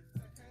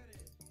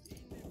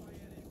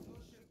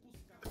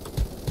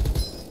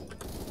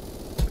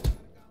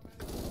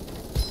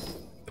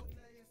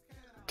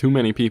 Too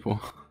many people.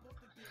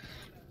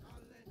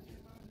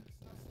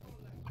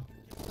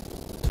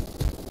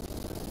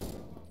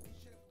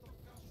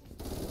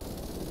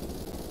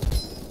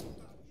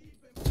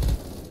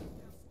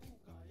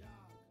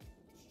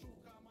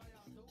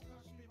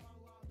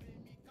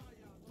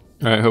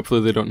 Alright, hopefully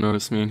they don't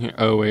notice me in here.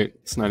 Oh wait,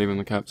 it's not even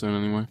the cap zone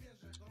anymore.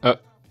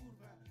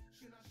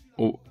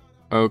 Oh,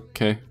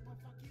 okay.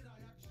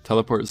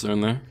 Teleport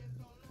zone there.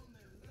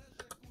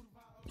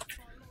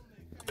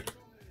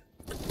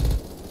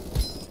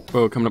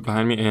 Whoa, coming up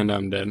behind me and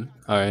I'm dead.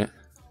 Alright.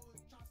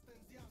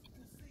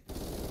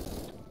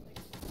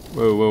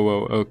 Whoa, whoa,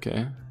 whoa,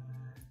 okay.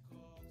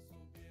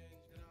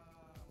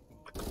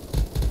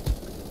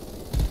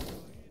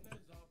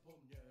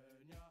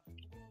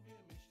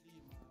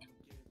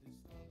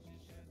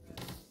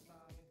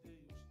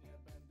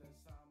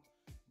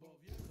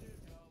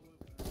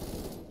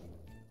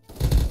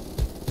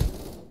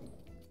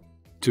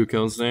 Two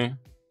kills there.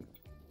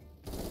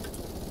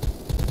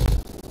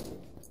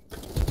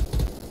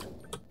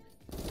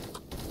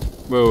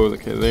 Whoa,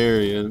 okay, there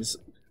he is.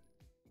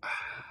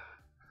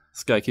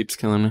 This guy keeps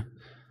killing me.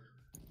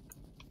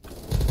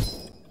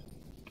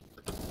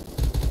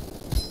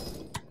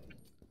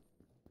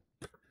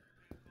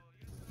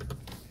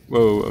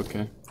 Whoa,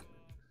 okay.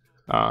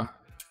 Ah.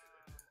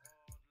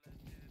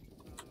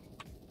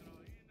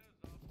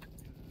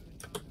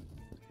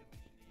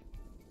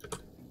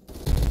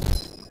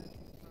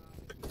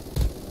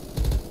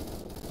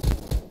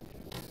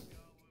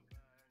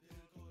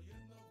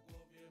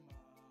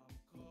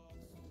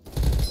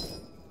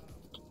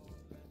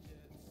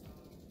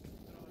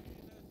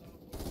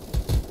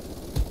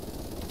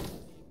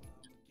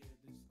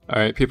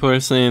 Alright, people are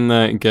saying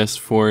that guest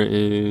 4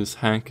 is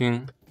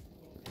hacking.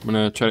 I'm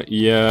gonna try to.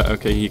 Yeah,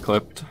 okay, he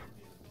clipped.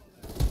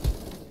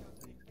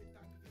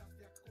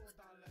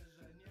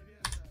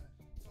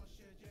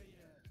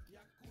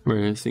 Where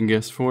is he?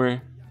 Guest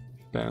 4?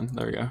 Bam,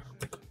 there we go.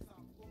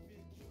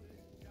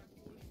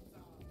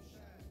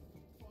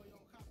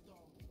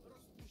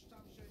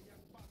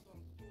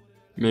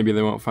 Maybe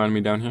they won't find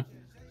me down here.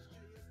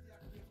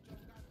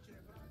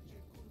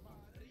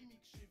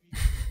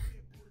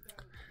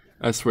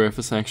 I swear if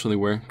this actually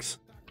works.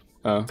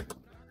 Oh.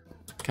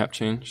 Cap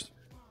changed.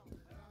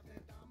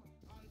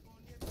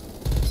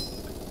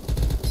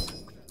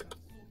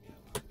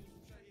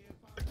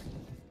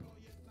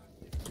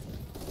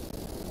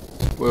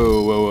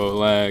 Whoa, whoa, whoa,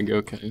 lag.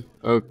 Okay.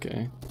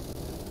 Okay.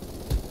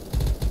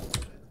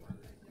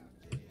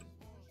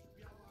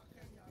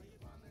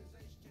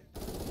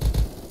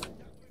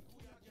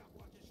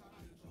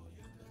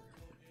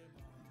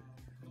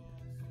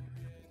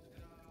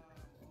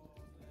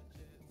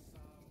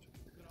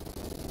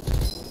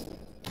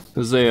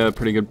 This is a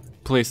pretty good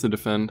place to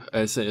defend,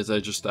 I say as I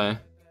just die.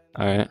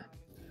 Alright.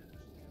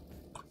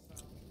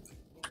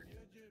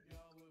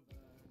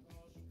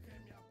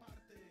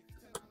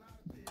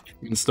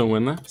 You can still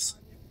win this?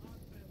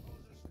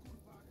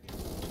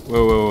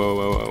 Whoa, whoa, whoa,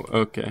 whoa, whoa.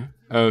 Okay.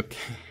 Okay.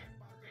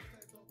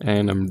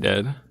 And I'm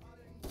dead.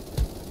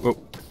 Whoa.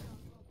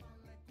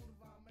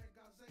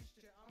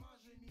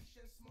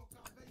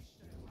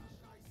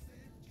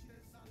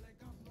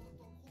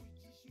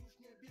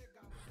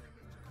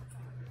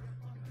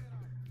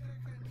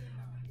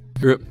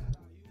 Rip.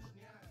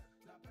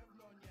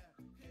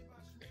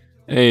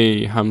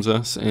 Hey,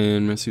 Hamzas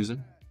and Miss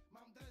Susan.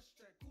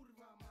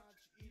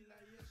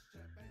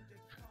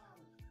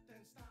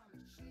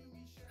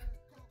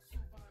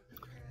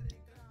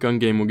 Gun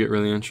game will get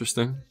really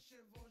interesting.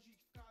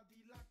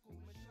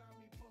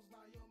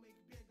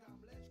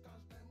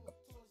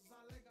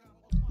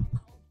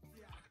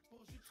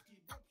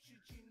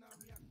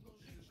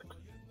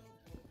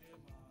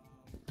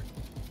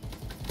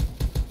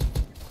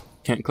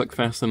 Can't click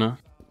fast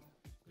enough.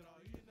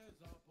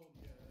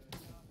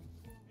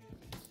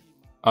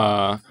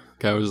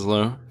 Guy was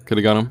low.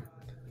 Could've got him.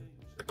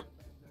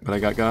 But I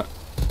got.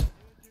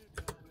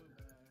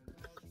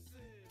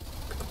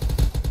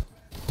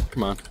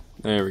 Come on.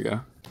 There we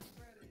go.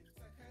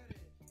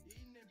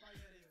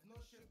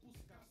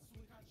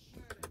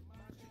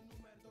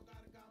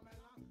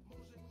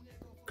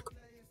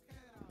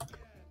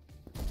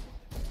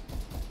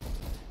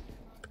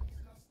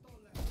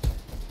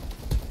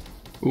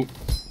 Ooh.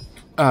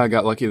 I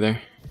got lucky there.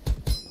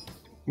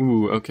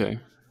 Ooh, okay.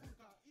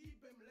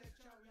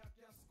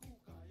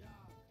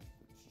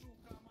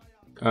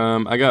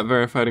 I got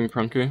verified in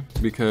Krunker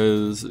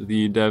because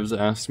the devs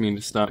asked me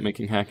to stop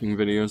making hacking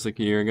videos like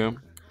a year ago.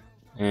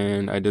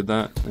 And I did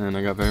that, and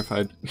I got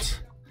verified.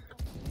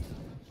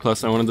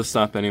 Plus, I wanted to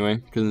stop anyway,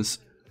 because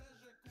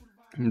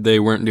they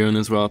weren't doing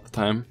as well at the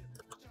time.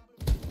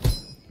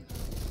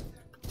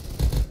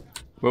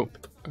 Whoa,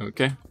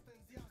 okay.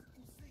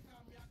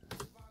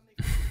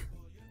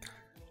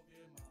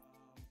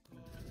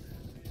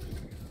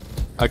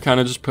 I kind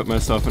of just put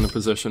myself in a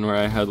position where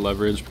I had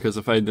leverage, because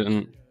if I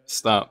didn't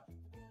stop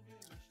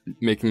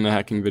making the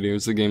hacking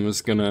videos, the game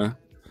was gonna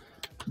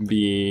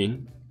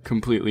be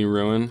completely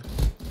ruined.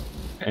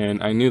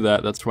 And I knew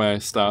that, that's why I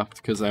stopped,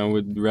 because I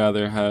would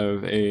rather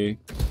have a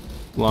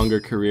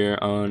longer career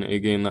on a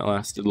game that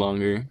lasted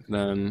longer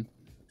than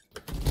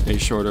a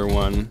shorter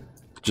one,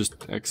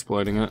 just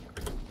exploiting it.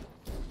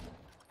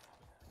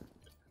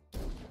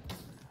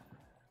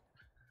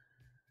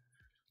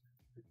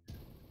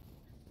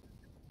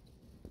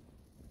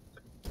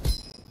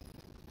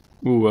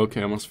 Ooh,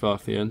 okay, almost fell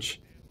off the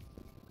edge.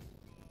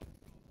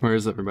 Where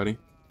is everybody?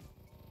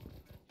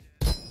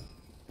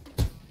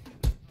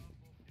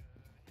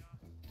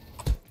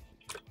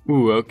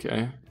 Ooh,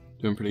 okay.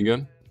 Doing pretty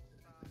good.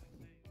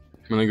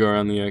 I'm gonna go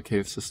around the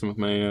cave system with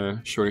my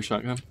shorty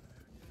shotgun.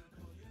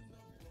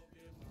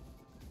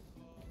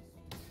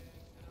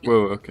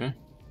 Whoa, okay.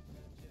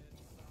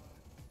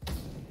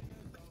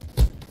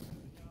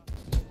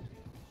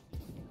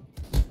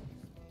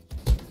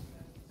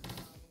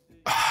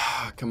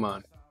 Ah, come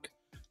on.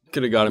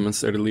 Could have got him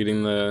instead of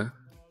leading the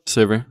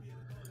server.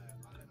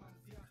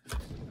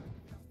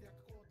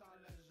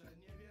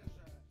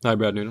 Hi,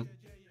 Brad Newton.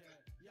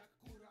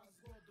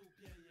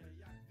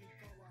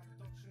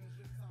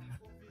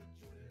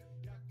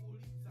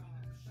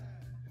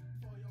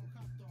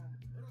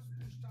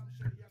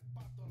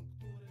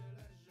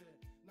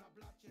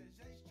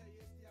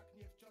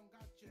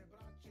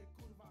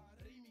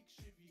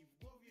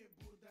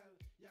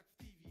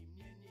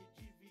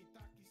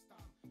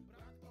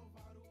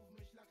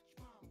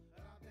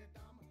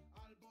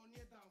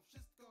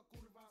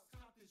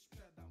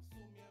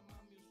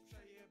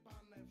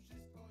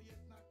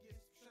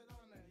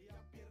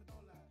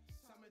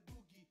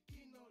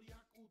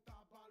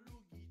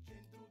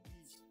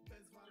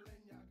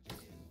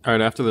 Alright,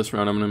 after this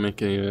round, I'm gonna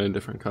make a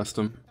different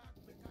custom.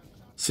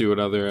 See what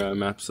other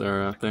maps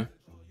are out there.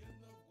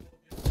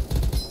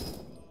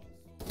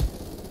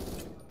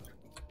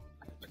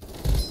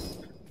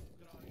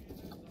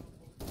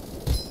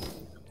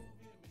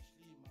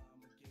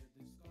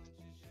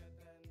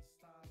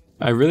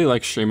 I really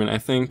like streaming. I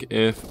think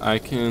if I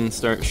can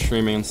start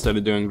streaming instead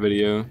of doing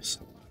videos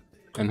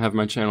and have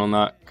my channel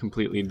not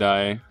completely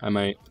die, I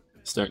might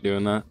start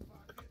doing that.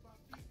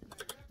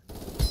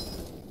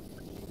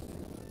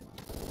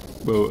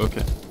 Whoa,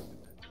 okay.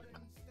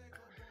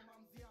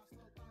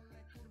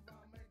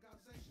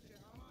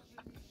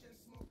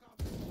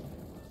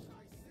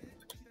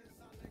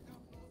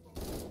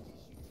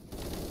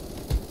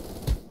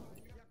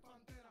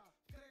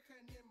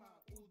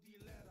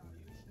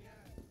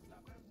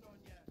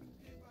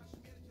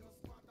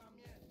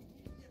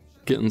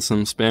 Getting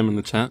some spam in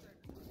the chat.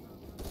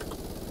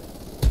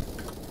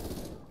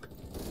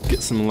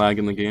 Get some lag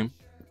in the game.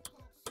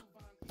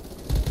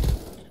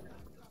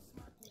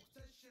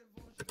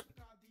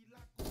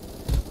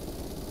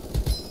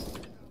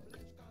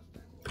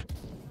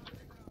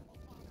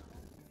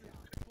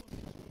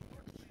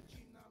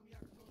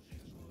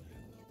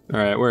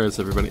 Alright, where is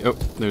everybody? Oh,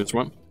 there's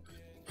one.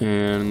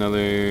 And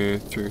another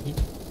 3.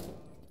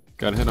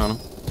 Got a hit on him.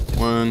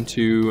 1,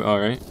 2,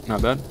 alright,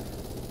 not bad.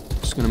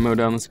 Just gonna mow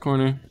down this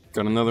corner.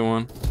 Got another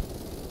one.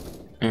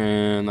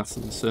 And that's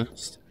an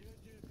assist.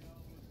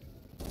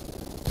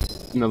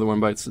 Another one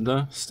bites the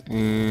dust.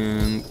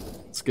 And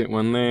let's get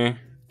one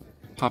there.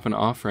 Popping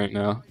off right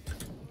now.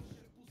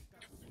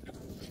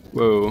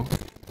 Whoa.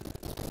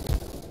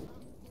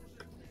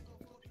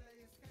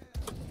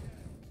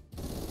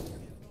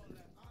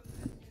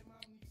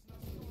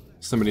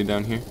 Somebody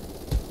down here.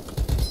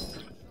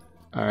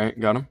 Alright,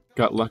 got him.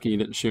 Got lucky he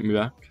didn't shoot me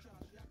back.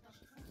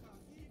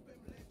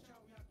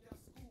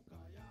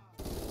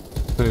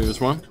 There's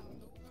one.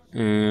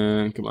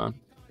 And come on.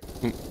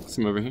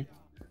 Some over here.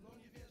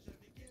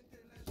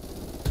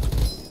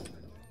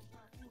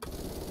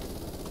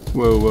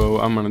 Whoa, whoa,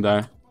 I'm gonna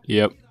die.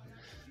 Yep.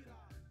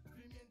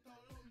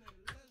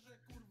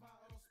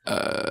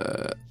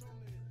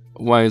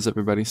 Why is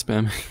everybody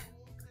spamming?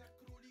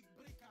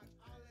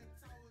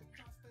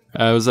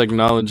 I was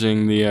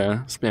acknowledging the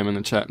spam in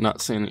the chat, not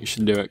saying that you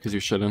should do it, because you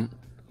shouldn't.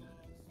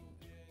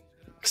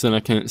 Because then I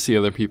can't see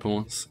other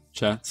people's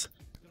chats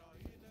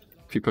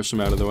if you push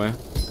them out of the way.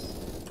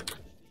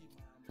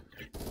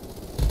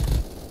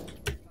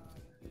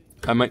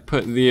 I might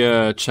put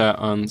the chat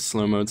on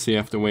slow mode, so you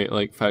have to wait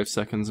like 5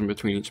 seconds in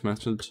between each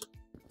message.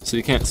 So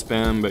you can't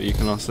spam, but you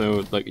can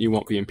also, like, you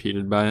won't be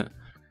impeded by it.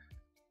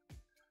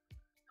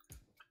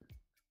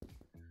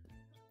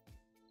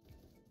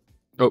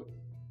 Oh.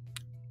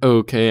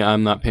 Okay,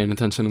 I'm not paying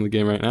attention to the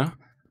game right now.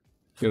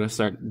 Gotta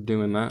start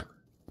doing that.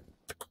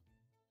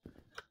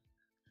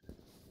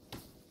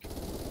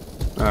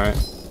 Alright,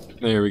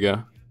 there we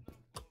go.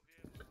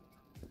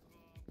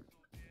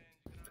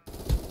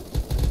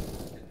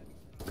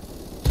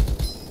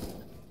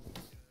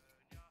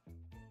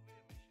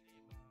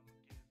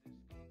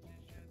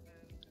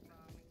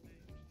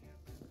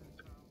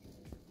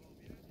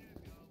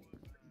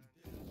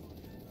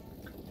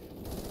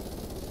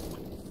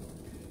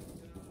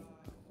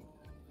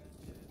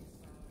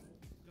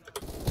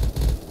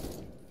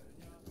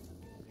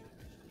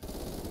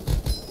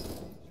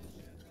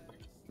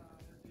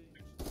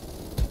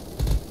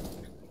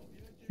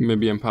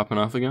 Maybe I'm popping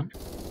off again.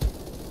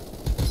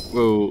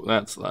 Whoa,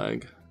 that's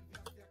lag.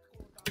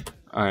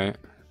 Alright.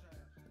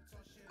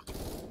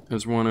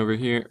 There's one over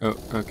here. Oh,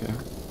 okay.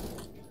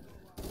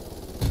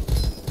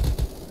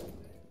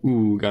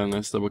 Ooh, got a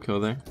nice double kill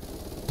there.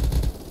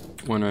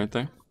 One right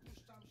there.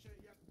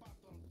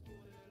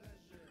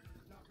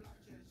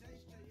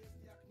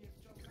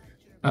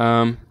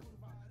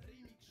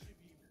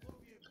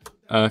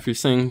 If you're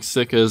saying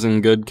sick as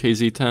in good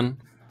KZ10,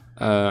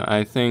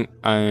 I think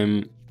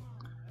I'm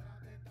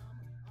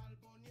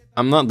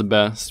not the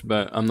best,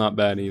 but I'm not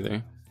bad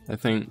either. I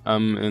think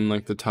I'm in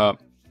like the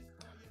top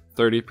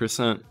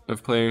 30%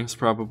 of players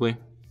probably.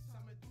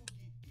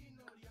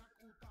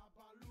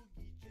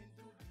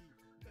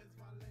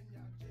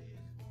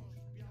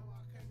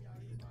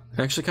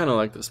 I actually kind of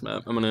like this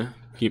map. I'm gonna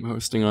keep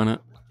hosting on it.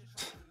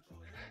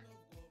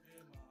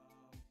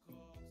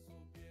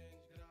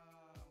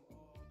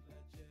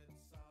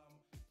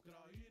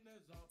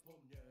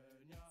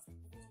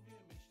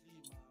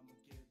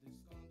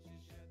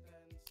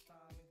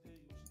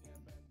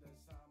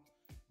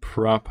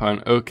 Prop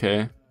hunt,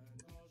 okay.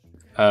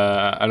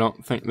 I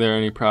don't think there are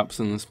any props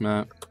in this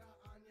map.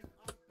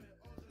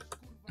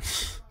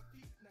 It's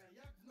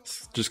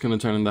just gonna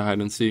turn into hide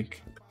and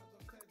seek.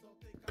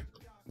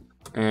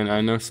 And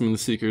I know some of the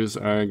seekers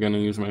are gonna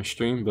use my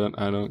stream, but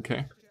I don't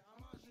care.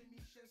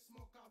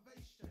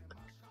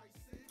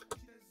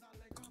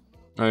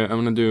 Alright, I'm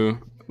gonna do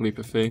leap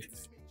of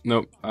faith.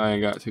 Nope, I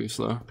got too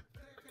slow.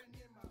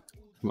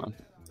 Come on.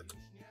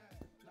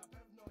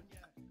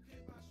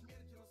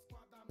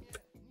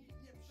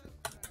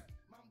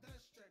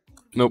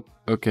 Nope,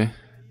 okay. Am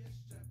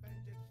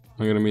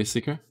I gonna be a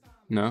seeker?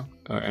 No?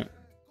 Alright.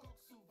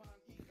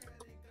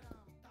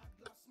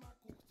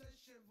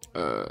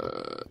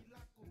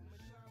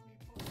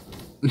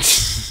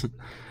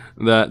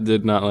 That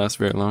did not last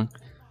very long.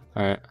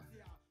 Alright.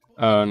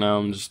 Oh, now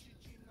I'm just...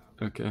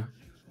 Okay.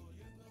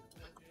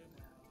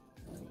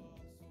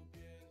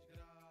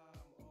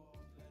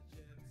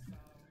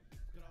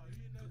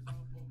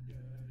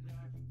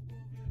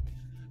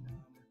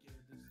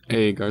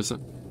 Hey, Garza.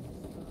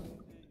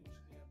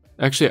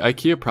 Actually,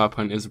 IKEA Prop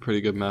Hunt is a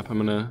pretty good map. I'm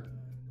gonna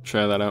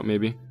try that out,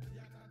 maybe.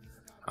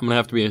 I'm gonna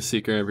have to be a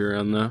seeker every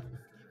round, though.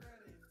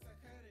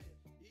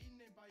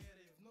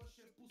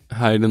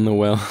 Hide in the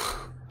well.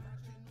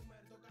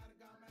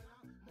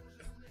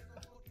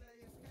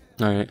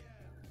 Alright.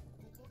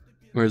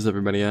 Where's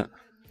everybody at?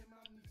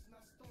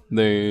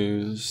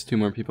 There's 2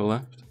 more people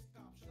left.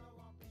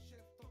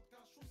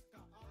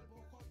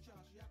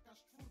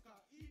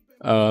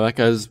 Oh, that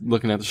guy's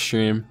looking at the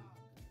stream.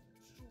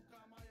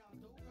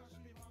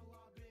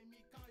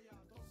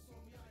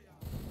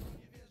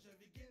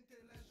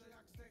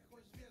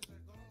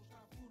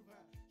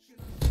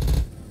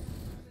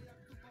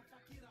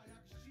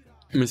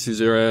 Missy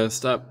Zero,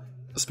 stop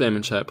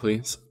spamming chat,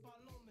 please.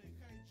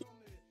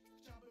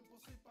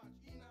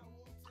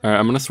 Alright,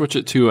 I'm gonna switch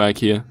it to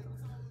IKEA.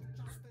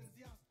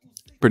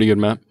 Pretty good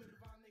map.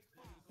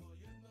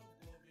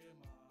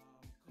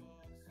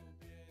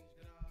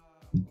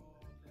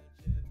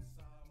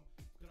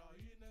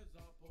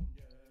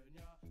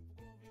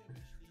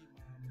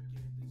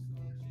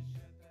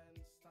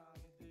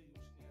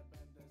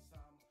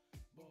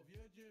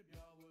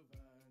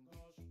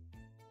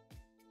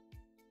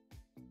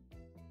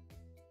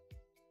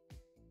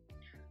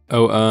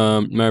 Oh,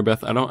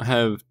 Maribeth, I don't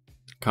have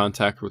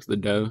contact with the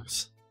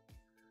devs.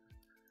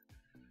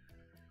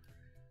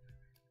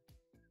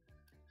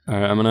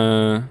 Alright, I'm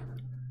gonna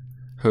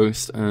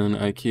host an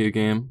IKEA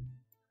game.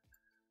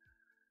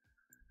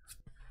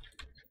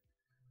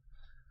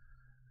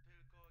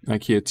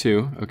 IKEA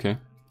 2, okay.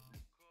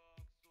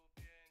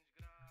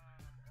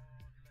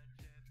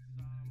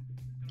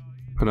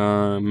 Put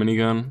on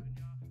minigun,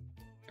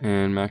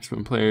 and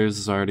maximum players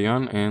is already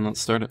on, and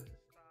let's start it.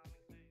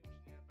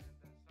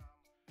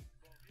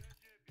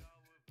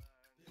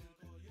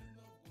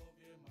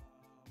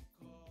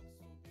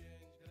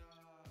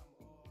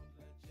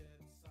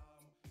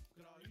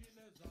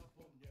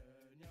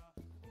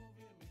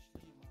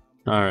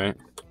 Alright.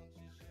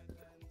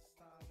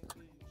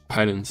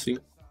 Hide and seek.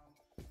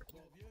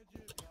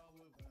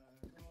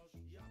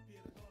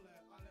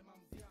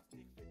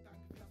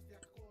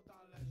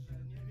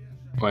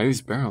 Why are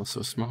these barrels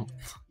so small?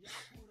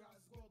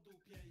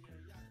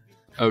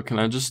 Oh, can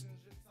I just...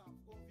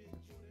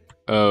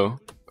 Oh,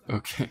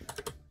 okay.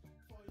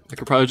 I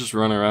could probably just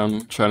run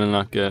around, try to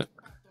not get...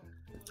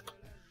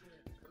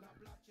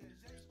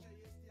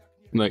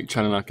 Like,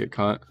 try to not get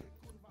caught.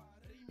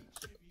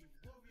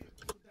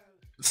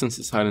 Since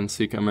it's hide and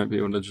seek, I might be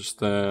able to just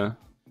go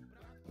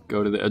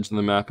to the edge of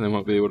the map and they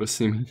won't be able to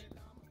see me.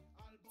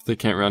 If they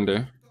can't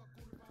render.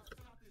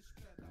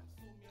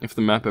 If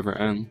the map ever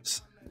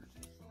ends.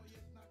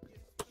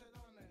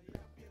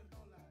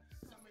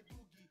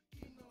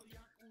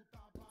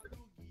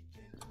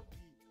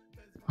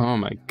 Oh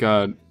my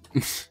god.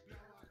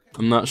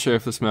 I'm not sure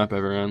if this map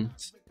ever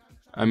ends.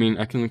 I mean,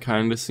 I can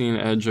kind of see an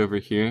edge over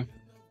here.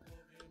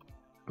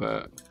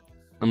 But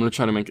I'm gonna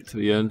try to make it to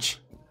the edge.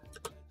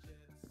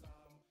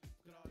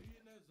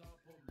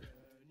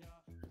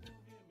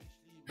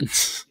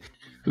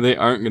 They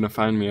aren't gonna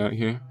find me out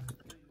here.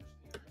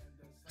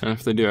 And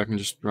if they do, I can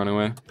just run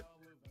away.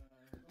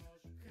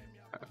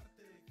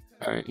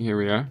 Alright, here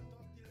we are.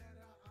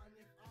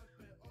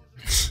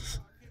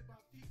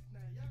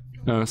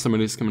 No,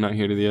 somebody's coming out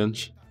here to the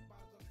edge.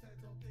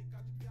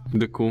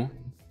 They're cool.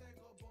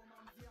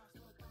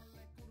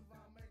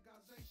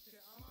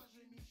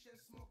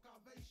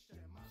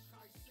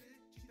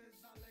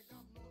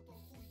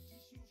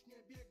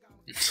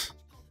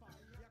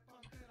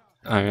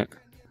 Alright.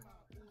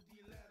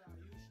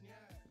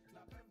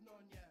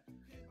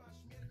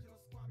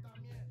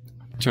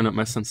 Turn up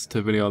my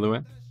sensitivity all the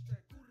way.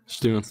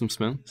 Just doing some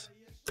spins.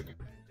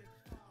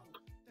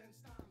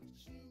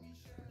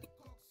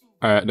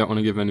 Alright, don't want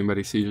to give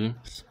anybody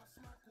seizures.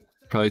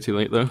 Probably too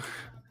late though.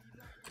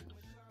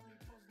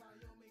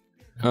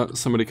 Oh,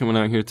 somebody coming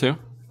out here too.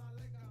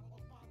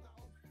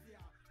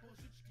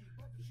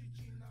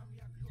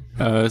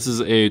 This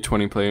is a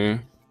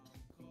 20-player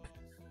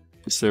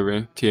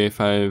server,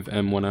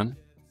 TA5M1N.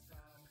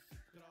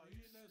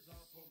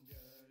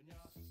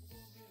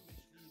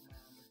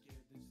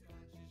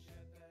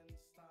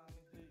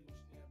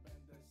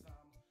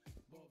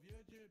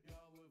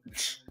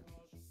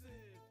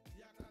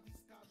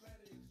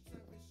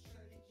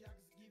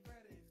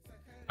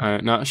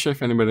 Alright, not sure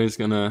if anybody's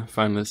gonna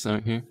find this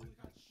out here.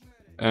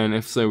 And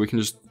if so, we can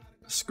just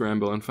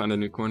scramble and find a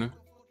new corner.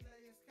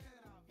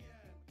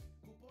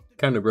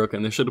 Kinda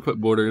broken. They should have put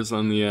borders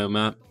on the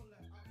map.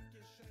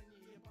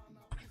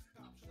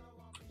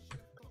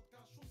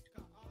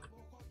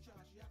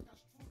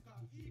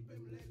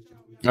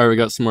 Alright, we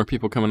got some more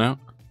people coming out.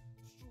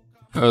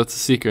 Oh, it's a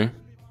seeker.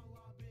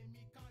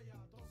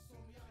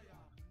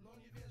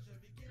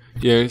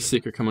 Yeah,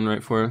 seeker coming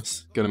right for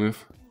us. Gotta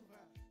move.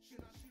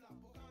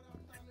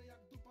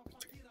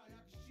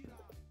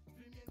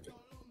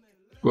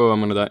 Whoa,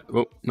 I'm gonna die.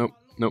 Whoa, nope,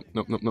 nope,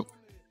 nope, nope, nope.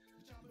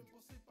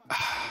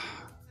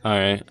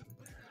 Alright.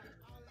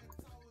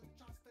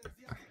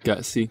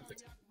 Got C.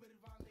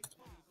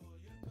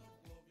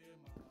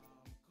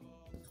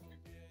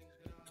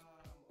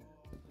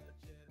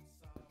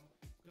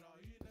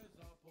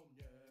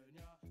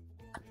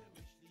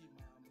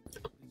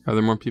 Are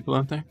there more people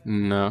out there?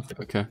 No,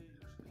 okay.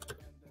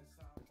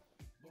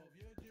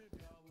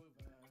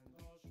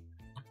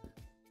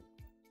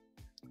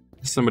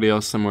 Somebody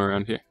else somewhere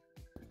around here.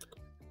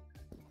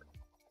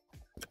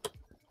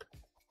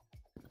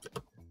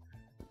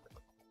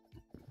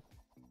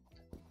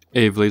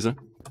 Ave laser.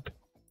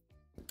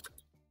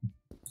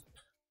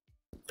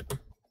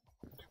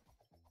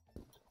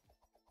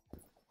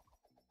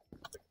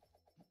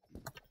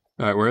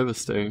 Alright, where are the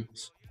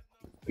stairs?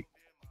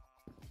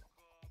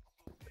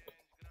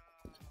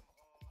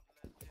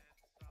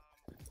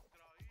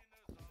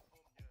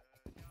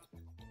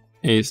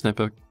 A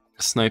snipe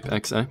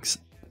XX.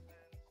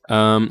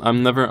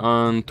 I'm never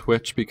on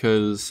Twitch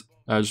because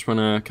I just want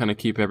to kind of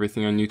keep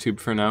everything on YouTube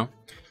for now.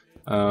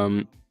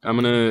 I'm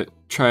gonna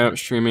try out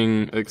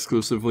streaming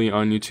exclusively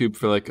on YouTube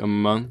for like a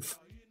month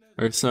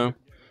or so,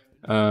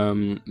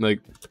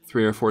 like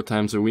 3 or 4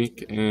 times a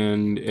week,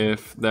 and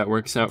if that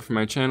works out for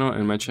my channel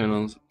and my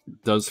channel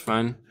does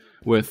fine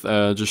with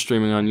just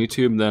streaming on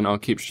YouTube, then I'll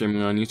keep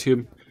streaming on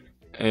YouTube.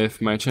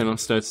 If my channel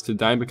starts to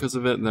die because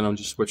of it, then I'll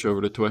just switch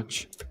over to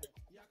Twitch.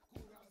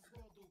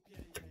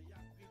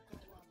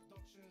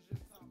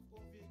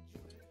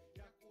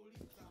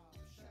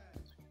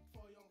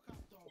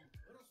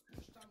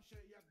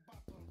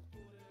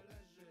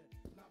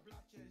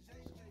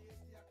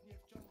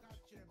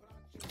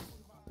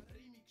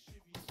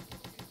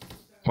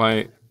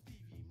 Why?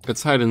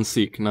 It's hide and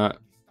seek, not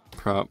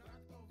prop.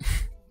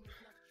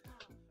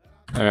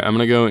 Alright, I'm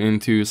gonna go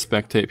into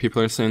spectate.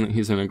 People are saying that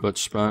he's in a glitch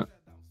spot.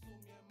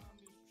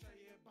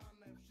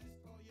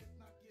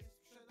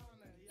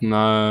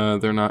 Nah,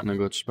 they're not in a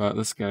glitch spot.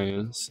 This guy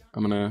is.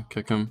 I'm gonna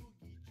kick him.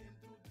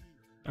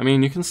 I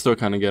mean, you can still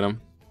kind of get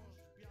him.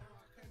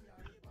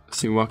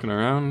 Is he walking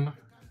around?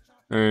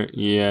 Or,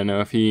 yeah, no,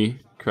 if he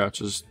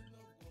crouches,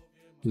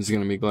 he's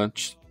gonna be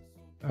glitched.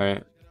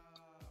 Alright.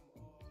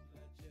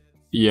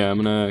 Yeah, I'm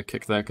gonna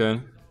kick that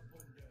guy.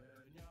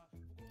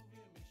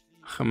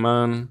 Come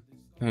on.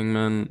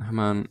 Hangman, come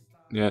on.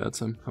 Yeah, that's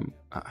him.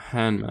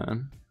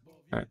 Handman.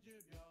 Alright.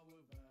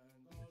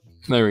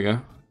 There we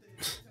go.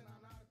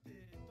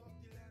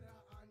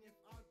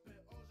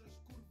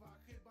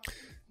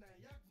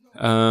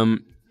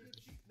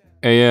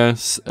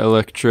 AS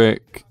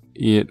electric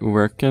it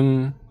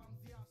working.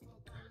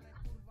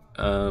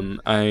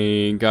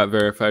 I got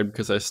verified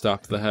because I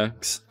stopped the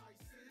hex.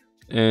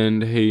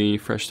 And hey,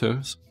 fresh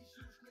toes.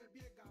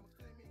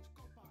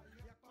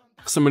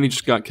 Somebody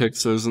just got kicked,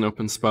 so there's an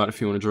open spot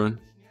if you want to join.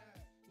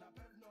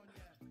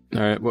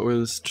 Alright, what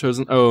was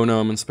chosen? Oh no,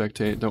 I'm in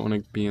spectate. Don't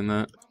want to be in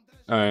that.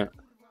 Alright.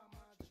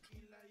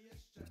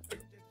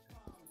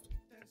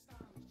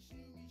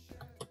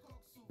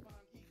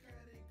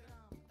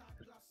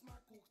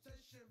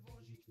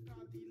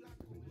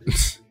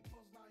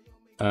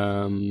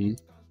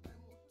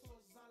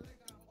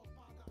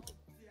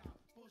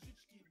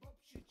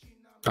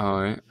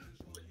 Alright.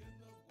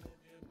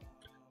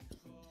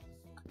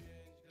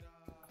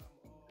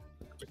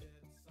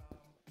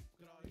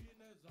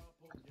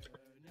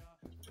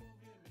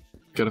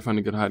 Gotta find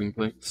a good hiding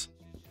place.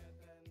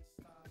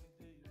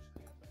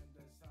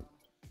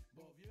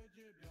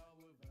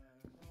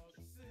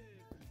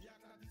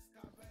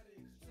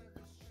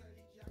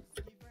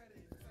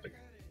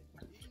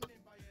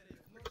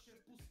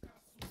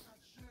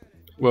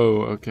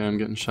 Whoa, okay, I'm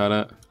getting shot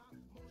at.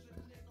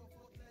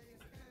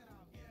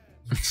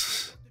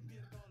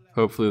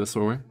 Hopefully this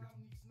will work.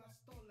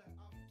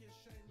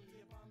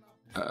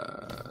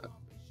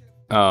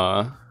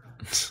 Alright.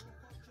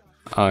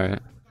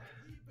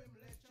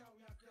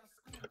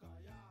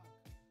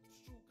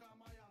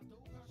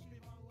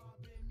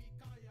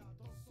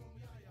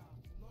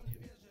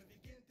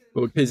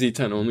 Well,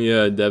 KZ10, only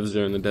devs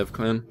are in the dev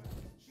clan.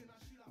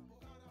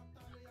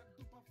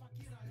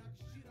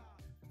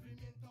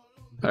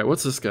 Alright,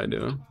 what's this guy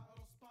doing?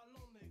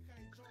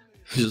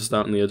 He's just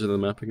out on the edge of the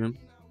map again.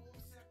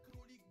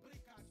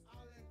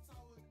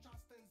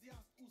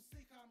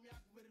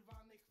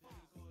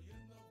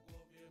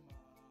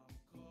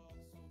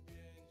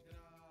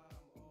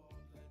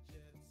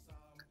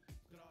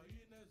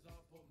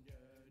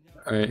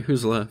 Alright,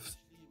 who's left?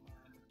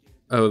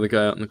 Oh, the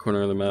guy out in the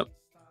corner of the map.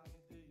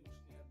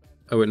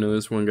 Oh wait, no,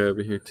 there's one guy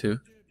over here too.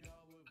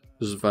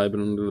 Just vibing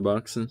under the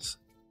boxes.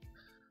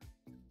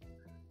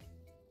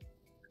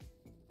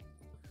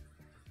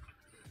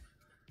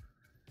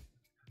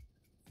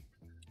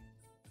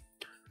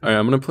 Alright,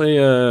 I'm gonna play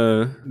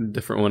a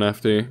different one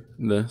after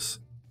this.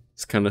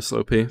 It's kind of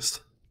slow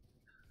paced.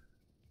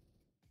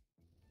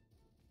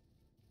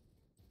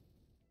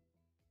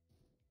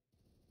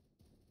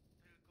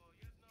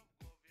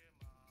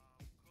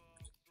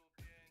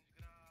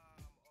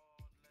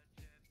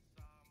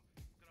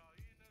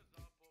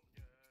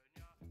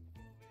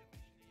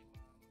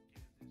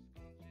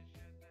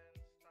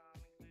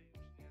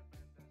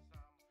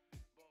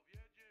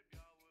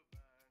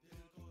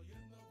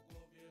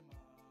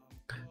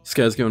 This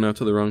guy's going out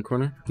to the wrong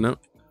corner. No.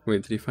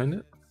 Wait, did he find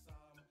it?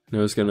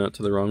 No, he's going out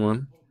to the wrong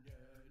one.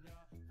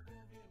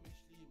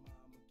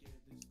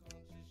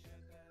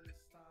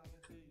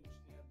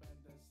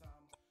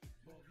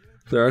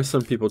 There are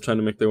some people trying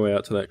to make their way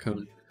out to that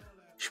cone.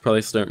 Should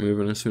probably start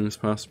moving as soon as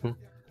possible.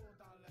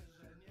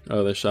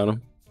 Oh, they shot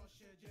him.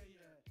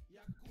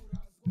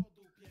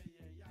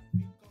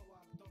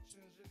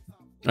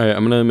 Alright,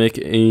 I'm gonna make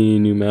a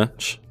new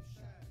match.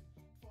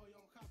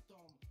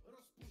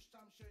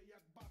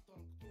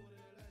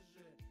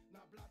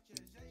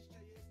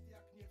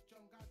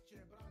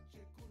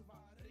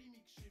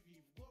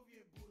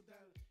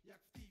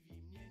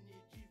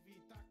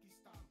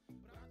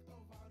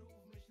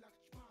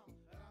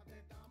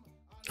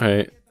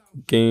 Alright,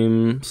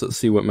 games, let's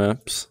see what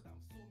maps.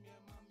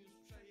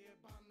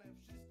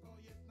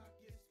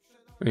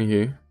 Right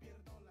here.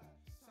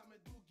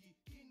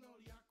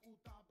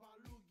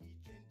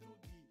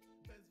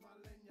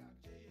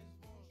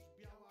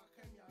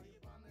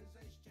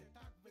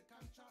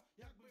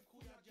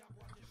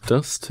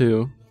 Dust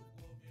 2.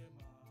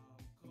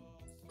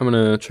 I'm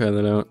gonna try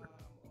that out.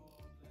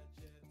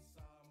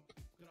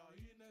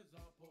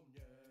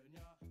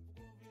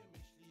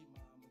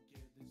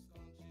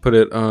 Put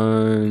it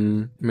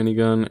on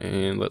minigun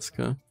and let's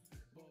go.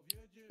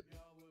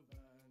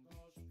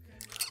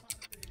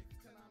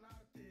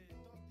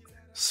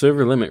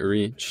 Server limit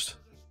reached.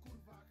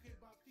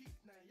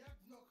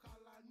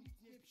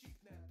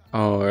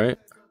 Alright.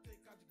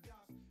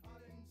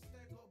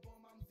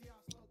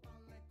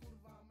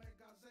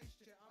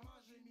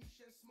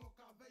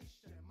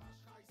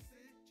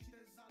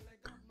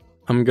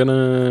 I'm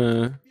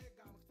gonna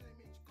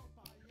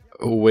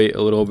wait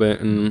a little bit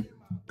and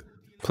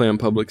play on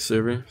public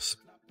servers.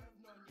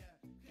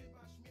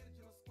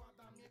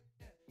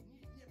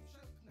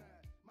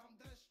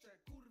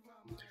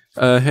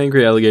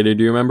 Hangry Alligator,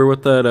 do you remember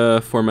what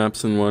that 4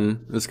 maps in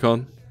 1 is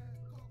called?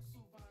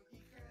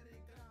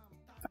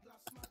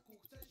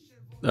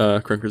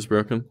 Krunker's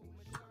broken.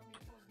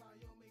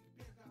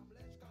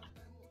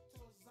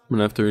 I'm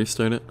gonna have to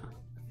restart it.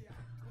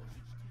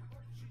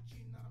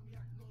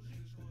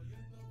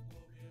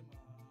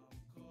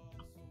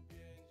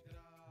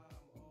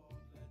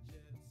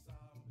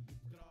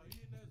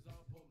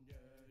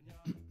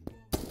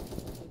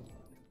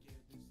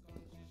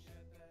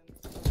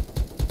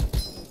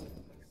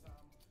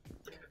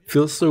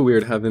 Feels so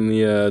weird having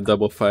the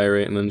double fire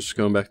rate and then just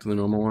going back to the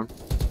normal one.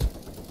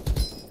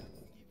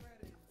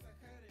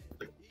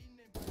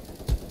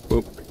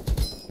 Whoop.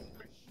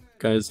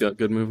 Guy's got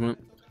good movement.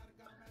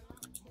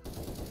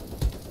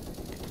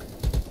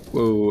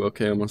 Whoa,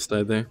 okay, almost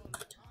died there.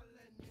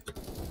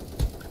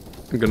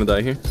 I'm gonna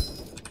die here.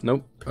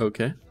 Nope,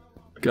 okay.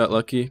 Got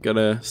lucky,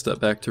 gotta step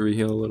back to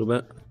reheal a little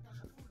bit.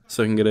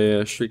 So I can get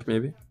a streak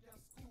maybe.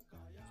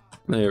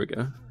 There we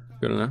go,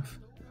 good enough.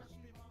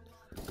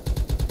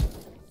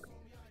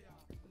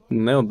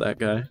 Nailed that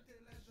guy.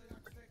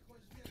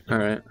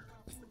 Alright.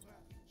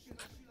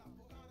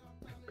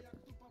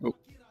 Oh.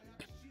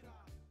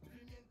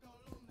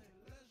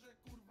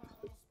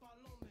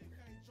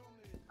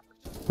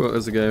 Well,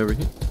 there's a guy over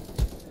here.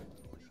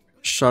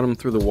 Shot him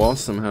through the wall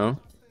somehow.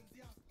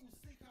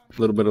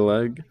 A little bit of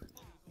lag.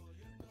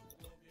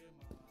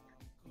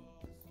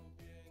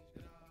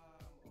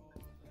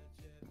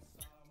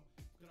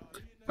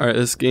 Alright,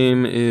 this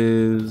game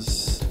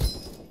is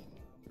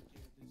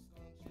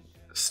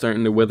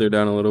starting to wither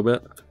down a little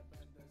bit.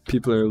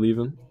 People are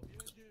leaving.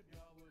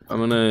 I'm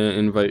gonna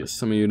invite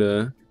some of you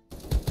to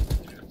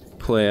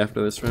play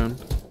after this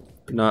round.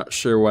 Not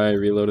sure why I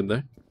reloaded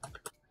there.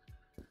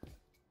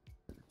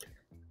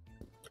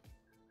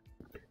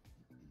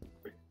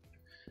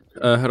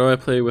 How do I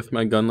play with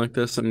my gun like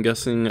this? I'm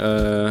guessing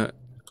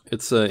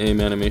it's a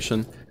aim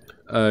animation.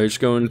 You just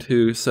go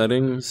into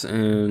settings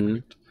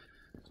and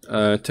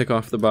tick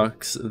off the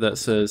box that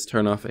says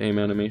turn off aim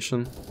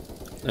animation,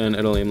 and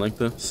it'll aim like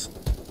this.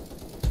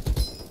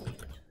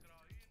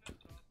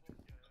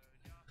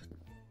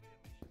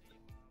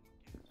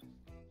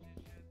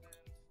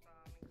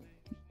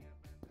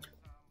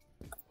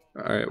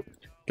 Alright,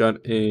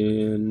 got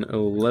an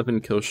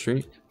 11 kill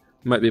streak.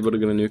 Might be able to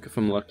get a nuke if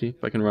I'm lucky,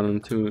 if I can run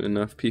into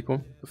enough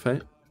people to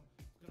fight.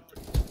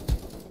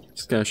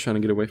 This guy's trying to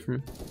get away from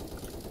me.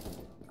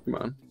 Come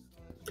on.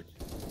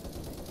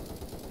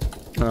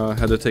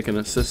 Had to take an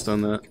assist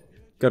on that.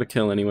 Got a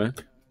kill anyway.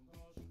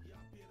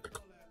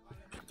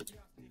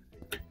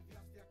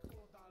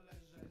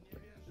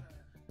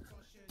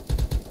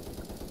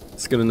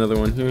 Let's get another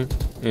one here.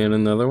 And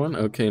another one.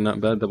 Okay,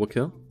 not bad. Double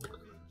kill.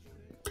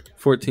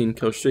 14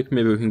 kill streak.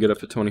 Maybe we can get up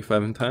to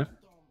 25 in time.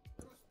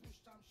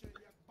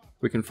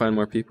 We can find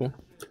more people.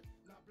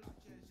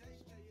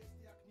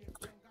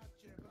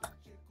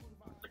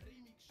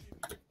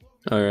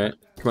 Alright.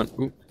 Come on.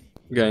 Ooh,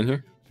 guy in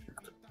here.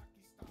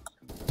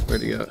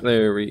 Where'd he go?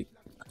 There we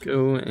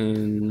go.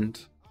 And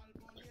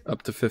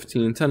up to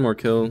 15. 10 more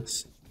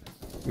kills.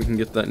 We can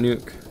get that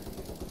nuke.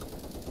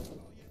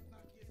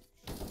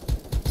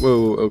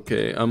 Whoa,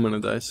 okay. I'm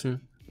gonna die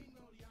soon.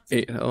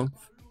 8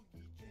 health.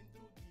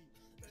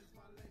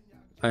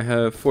 I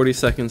have 40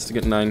 seconds to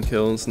get 9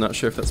 kills. Not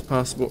sure if that's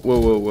possible. Whoa,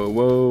 whoa, whoa,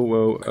 whoa,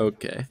 whoa.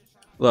 Okay.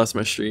 Lost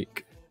my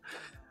streak.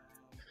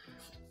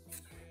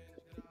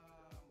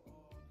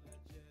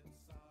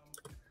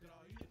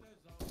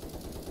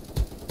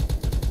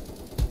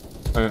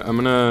 Alright, I'm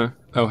gonna...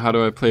 Oh, how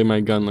do I play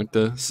my gun like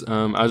this?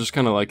 I just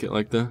kind of like it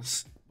like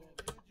this.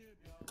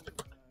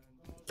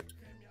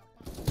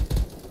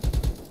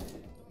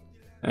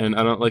 And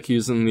I don't like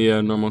using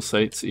the normal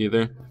sights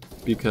either,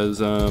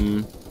 because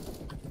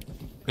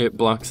it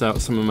blocks out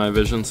some of my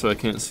vision so I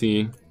can't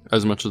see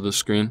as much of the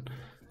screen.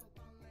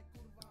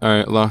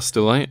 Alright, Lost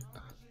Delight.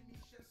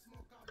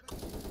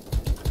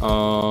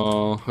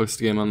 I'll host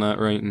a game on that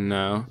right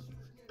now.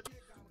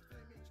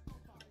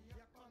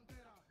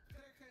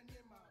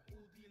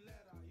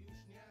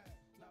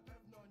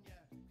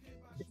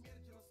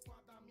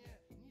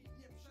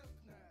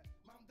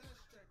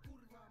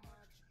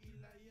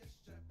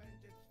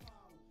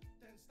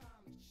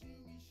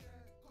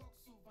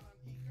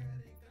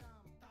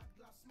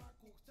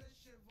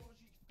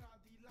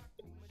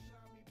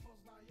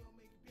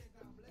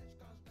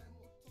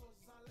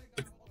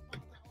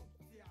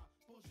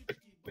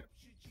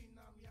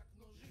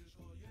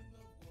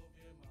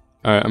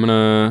 Alright, I'm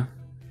gonna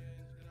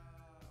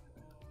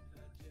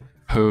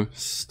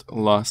host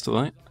Lost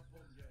Delight.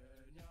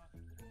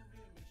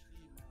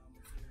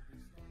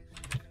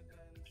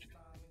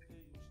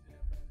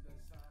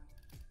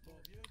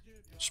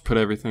 Just put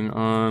everything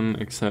on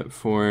except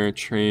for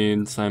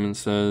trade, Simon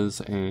Says,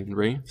 and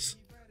race.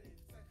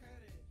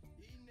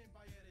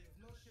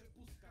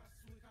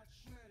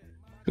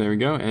 There we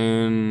go,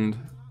 and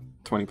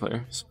 20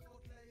 players.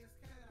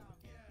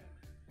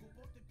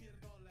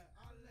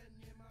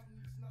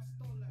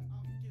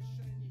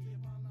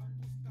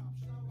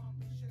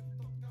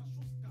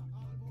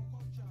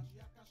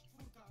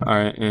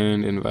 Alright,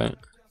 and invite.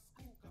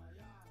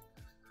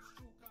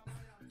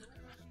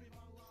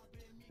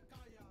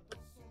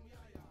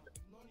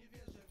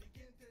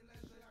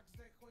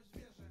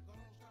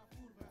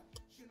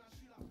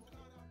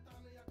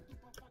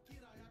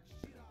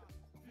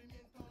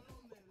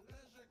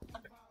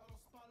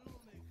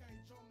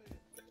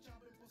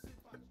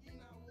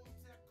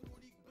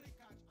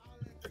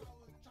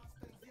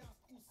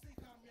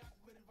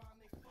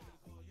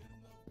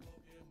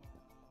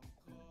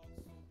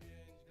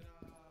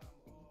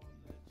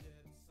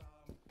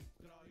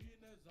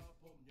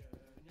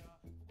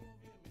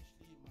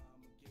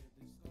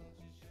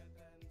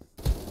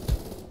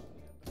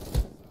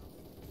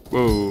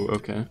 Whoa,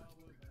 okay.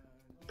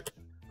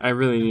 I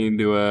really need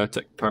to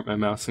take apart my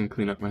mouse and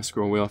clean up my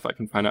scroll wheel if I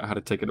can find out how to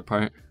take it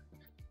apart.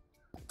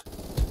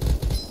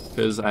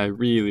 Because I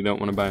really don't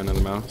want to buy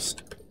another mouse.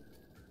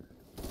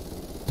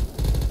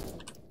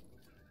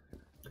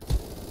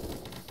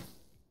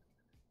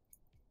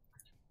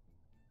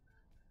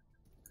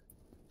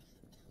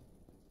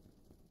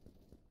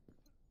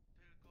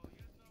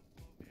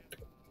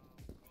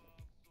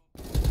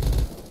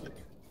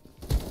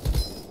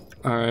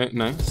 Alright,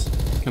 nice.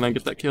 Can I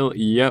get that kill?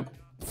 Yep.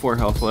 4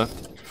 health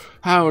left.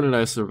 How did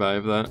I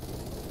survive that?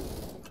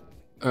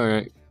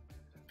 Alright.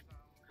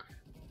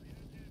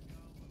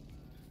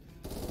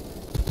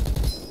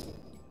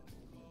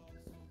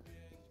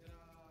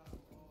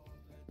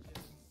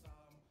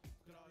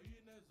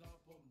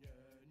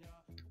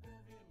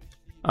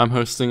 I'm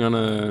hosting on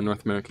a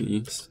North America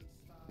East.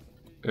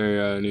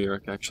 Or New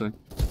York, actually.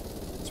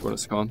 That's what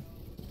it's called.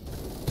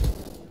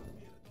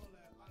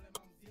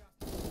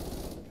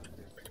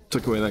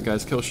 Took away that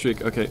guy's kill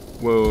streak. Okay.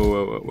 Whoa,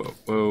 whoa, whoa, whoa,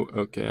 whoa.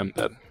 Okay, I'm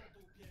dead.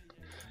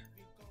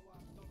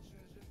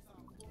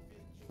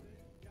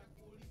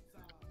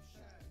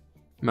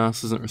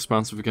 Mouse isn't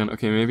responsive again.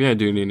 Okay, maybe I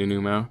do need a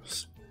new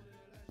mouse.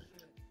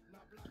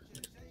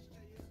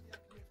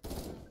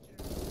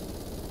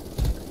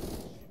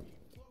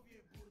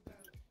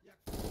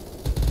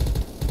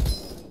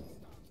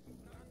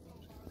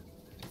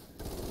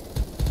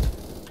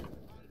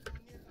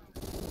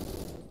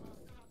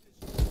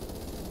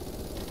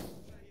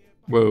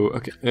 Whoa,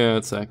 okay. Yeah,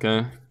 it's that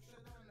guy.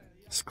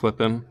 Just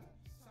clipping.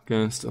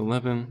 Against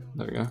 11.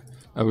 There we go.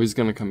 Oh, he's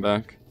gonna come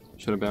back.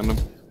 Should have banned him.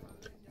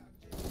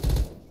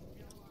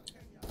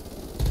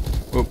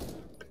 Whoop.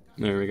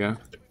 There we go.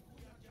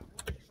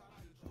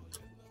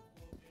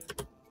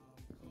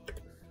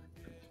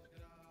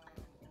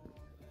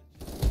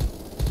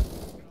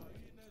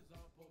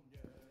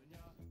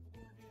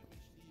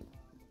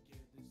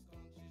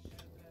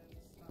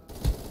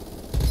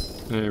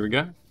 There we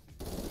go.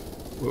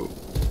 Whoa.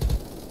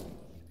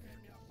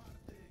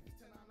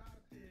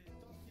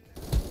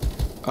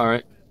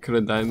 Alright, could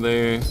have died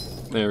there.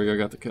 There we go,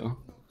 got the kill.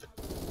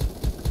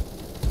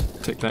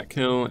 Take that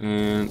kill,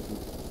 and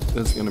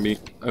this is gonna be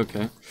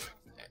okay.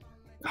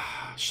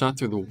 Shot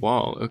through the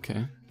wall,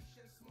 okay.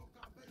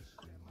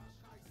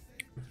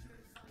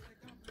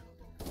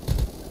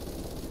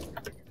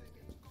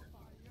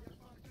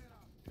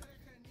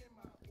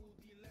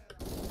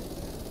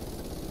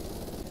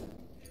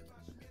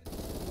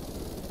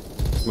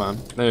 Come on,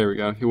 there we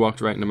go. He walked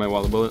right into my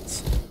wall of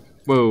bullets.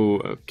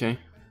 Whoa, okay.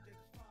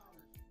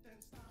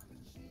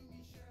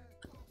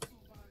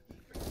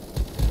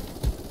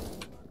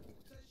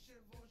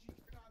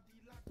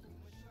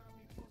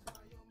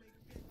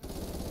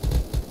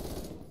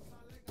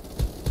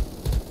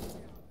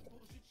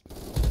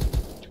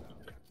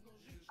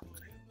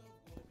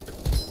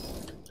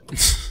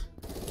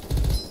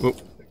 Whoa,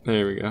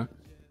 there we go.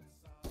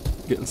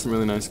 Getting some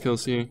really nice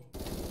kills here.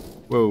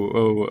 Whoa,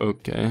 whoa,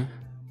 okay.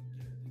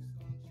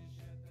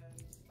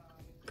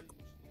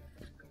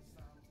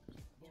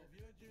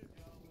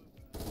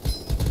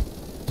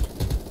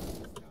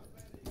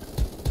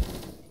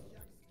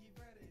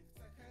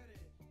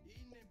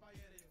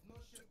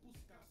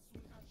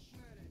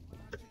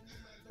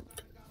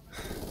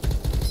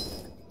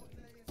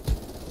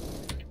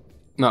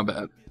 Not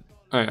bad.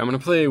 Alright, I'm gonna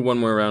play one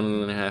more round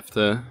and then I have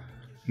to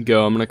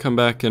go. I'm gonna come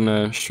back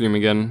and stream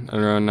again at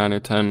around 9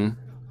 or 10.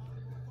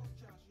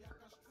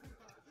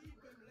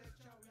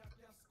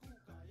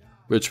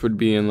 Which would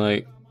be in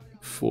like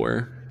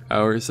 4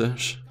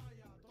 hours-ish.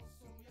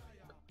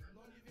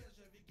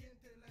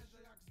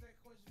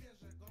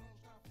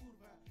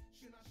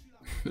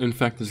 In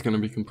fact, it's gonna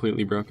be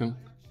completely broken.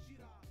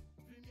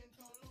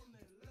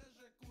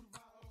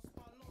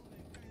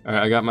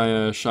 Alright, I got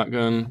my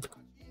shotgun.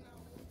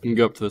 You can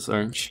go up to this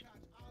arch.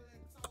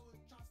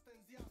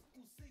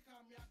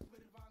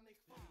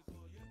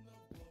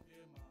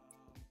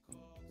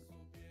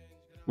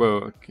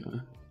 Whoa, okay.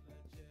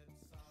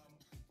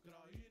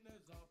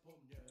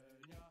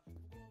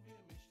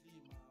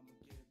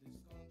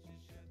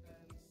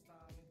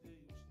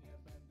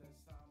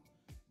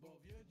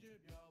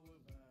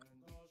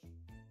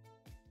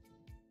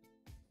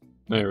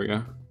 There we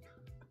go.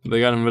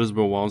 They got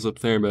invisible walls up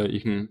there, but you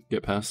can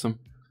get past them.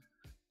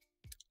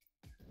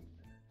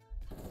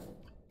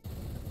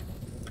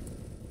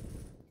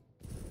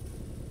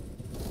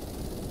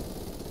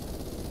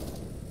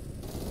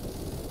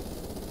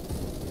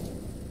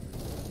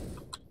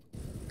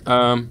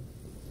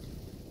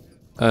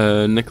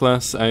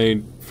 Nicholas,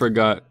 I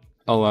forgot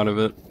a lot of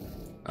it.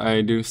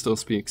 I do still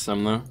speak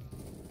some though.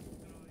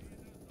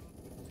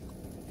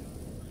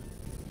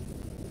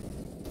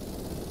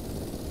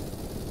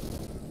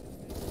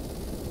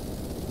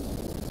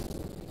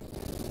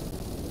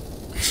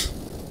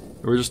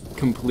 We're just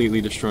completely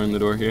destroying the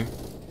door here.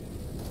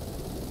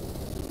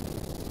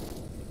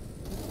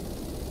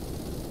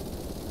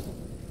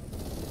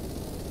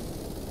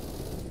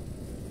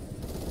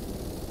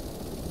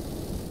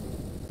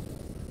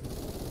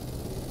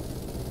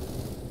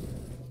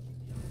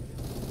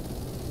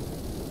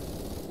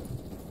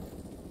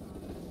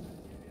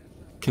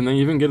 Can they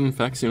even get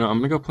infects? You know, I'm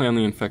gonna go play on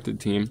the infected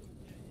team.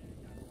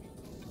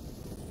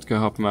 Let's go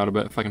help them out a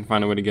bit if I can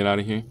find a way to get out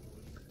of here.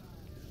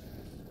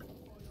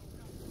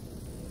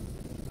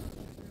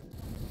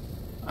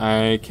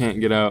 I can't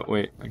get out.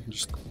 Wait, I can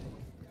just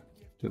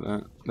do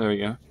that. There we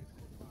go.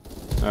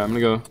 Alright, I'm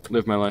gonna go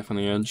live my life on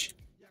the edge.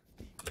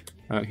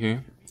 Out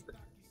here.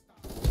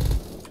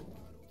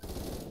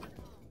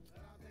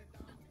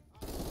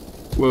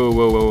 Whoa,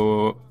 whoa, whoa,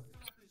 whoa, whoa.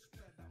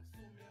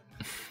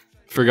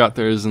 Forgot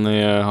there's in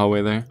the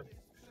hallway there.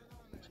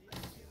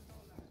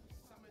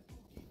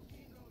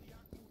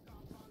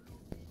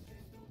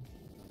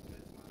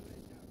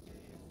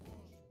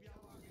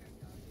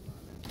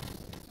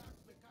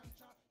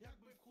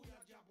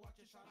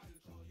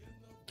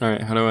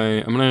 Alright, how do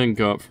I'm gonna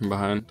go up from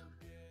behind.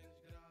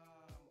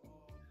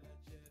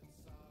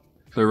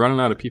 They're running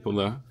out of people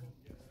though.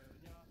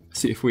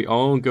 See, if we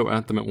all go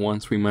at them at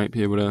once, we might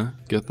be able to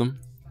get them.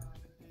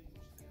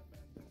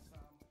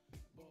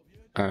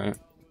 Alright.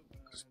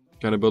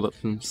 Gotta build up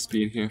some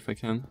speed here if I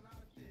can.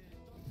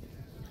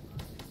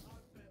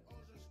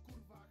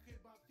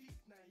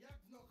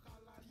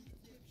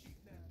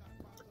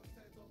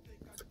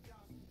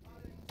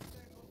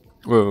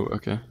 Whoa,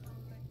 okay.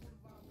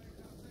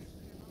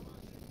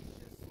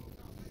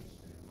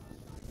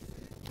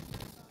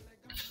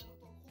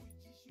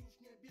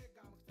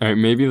 Alright,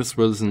 maybe this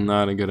was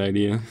not a good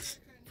idea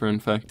for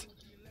infect.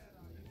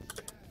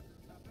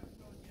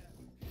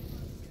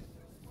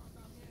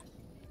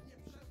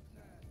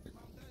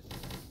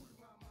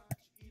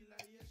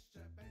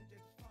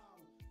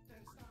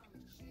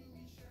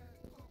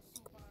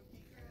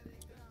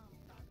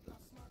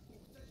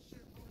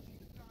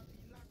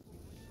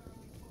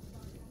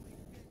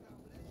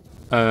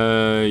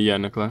 Yeah,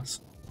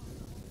 Nicholas.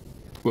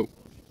 Whoa.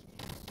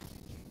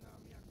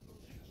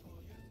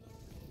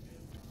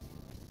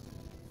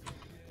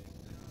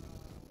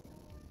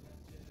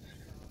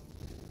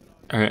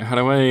 Alright, how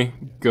do I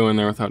go in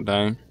there without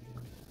dying?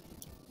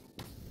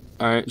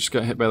 Alright, just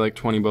got hit by like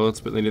 20 bullets,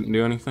 but they didn't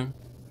do anything.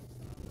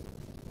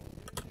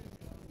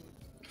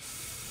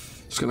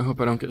 Just gonna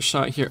hope I don't get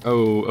shot here.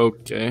 Oh,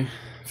 okay.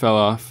 Fell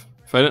off.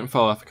 If I didn't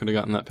fall off, I could have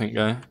gotten that pink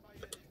guy.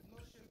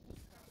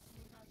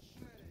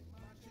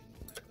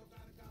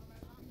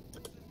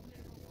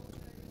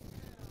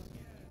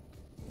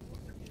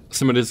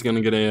 Somebody's gonna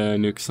get a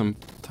nuke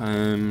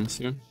sometime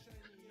soon.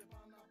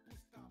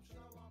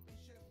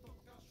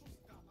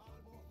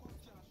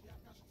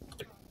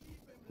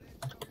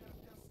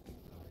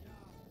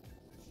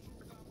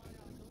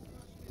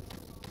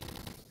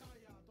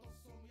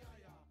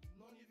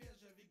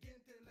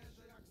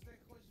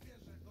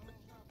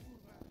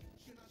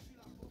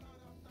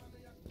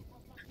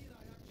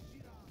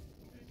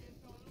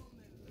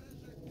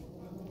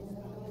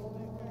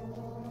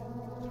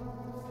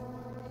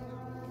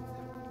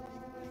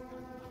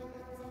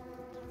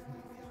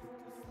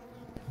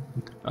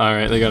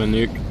 Alright, they got a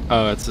nuke.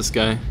 Oh, it's this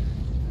guy.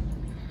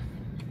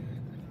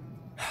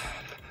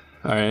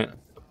 Alright.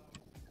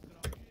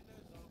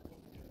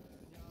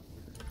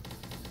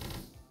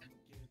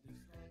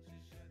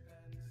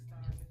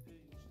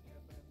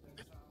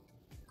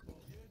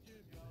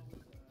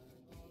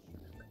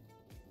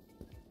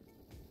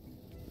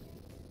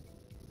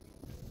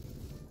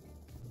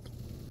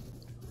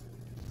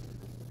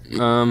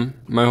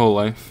 My whole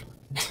life.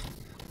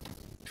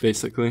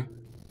 Basically.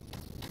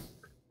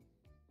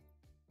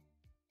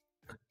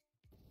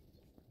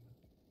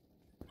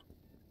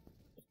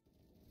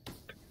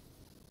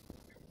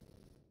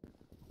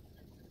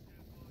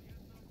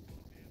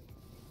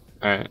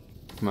 Alright,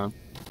 come on.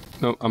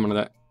 Nope, I'm gonna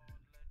die.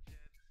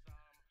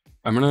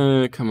 I'm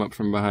gonna come up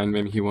from behind,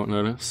 maybe he won't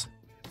notice.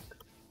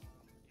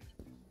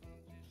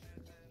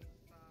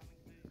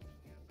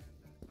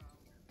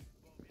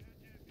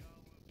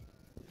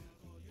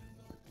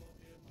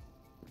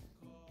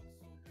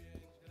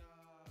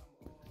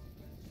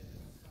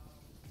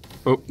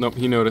 Oh, nope,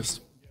 he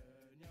noticed.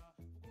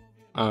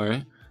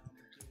 Alright.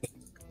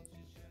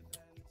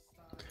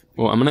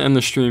 Well, I'm gonna end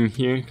the stream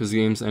here because the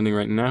game's ending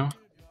right now.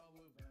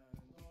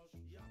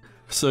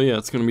 So yeah,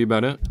 it's gonna be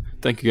about it.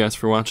 Thank you guys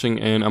for watching,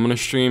 and I'm gonna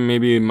stream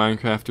maybe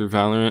Minecraft or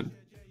Valorant.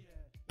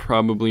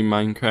 Probably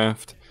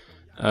Minecraft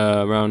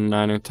around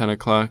 9 or 10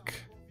 o'clock,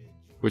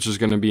 which is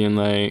gonna be in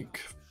like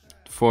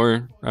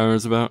 4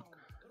 hours about.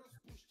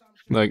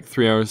 Like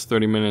 3 hours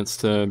 30 minutes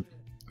to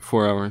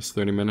 4 hours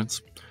 30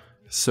 minutes.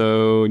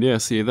 So yeah,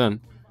 see you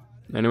then.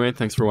 Anyway,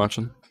 thanks for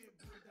watching.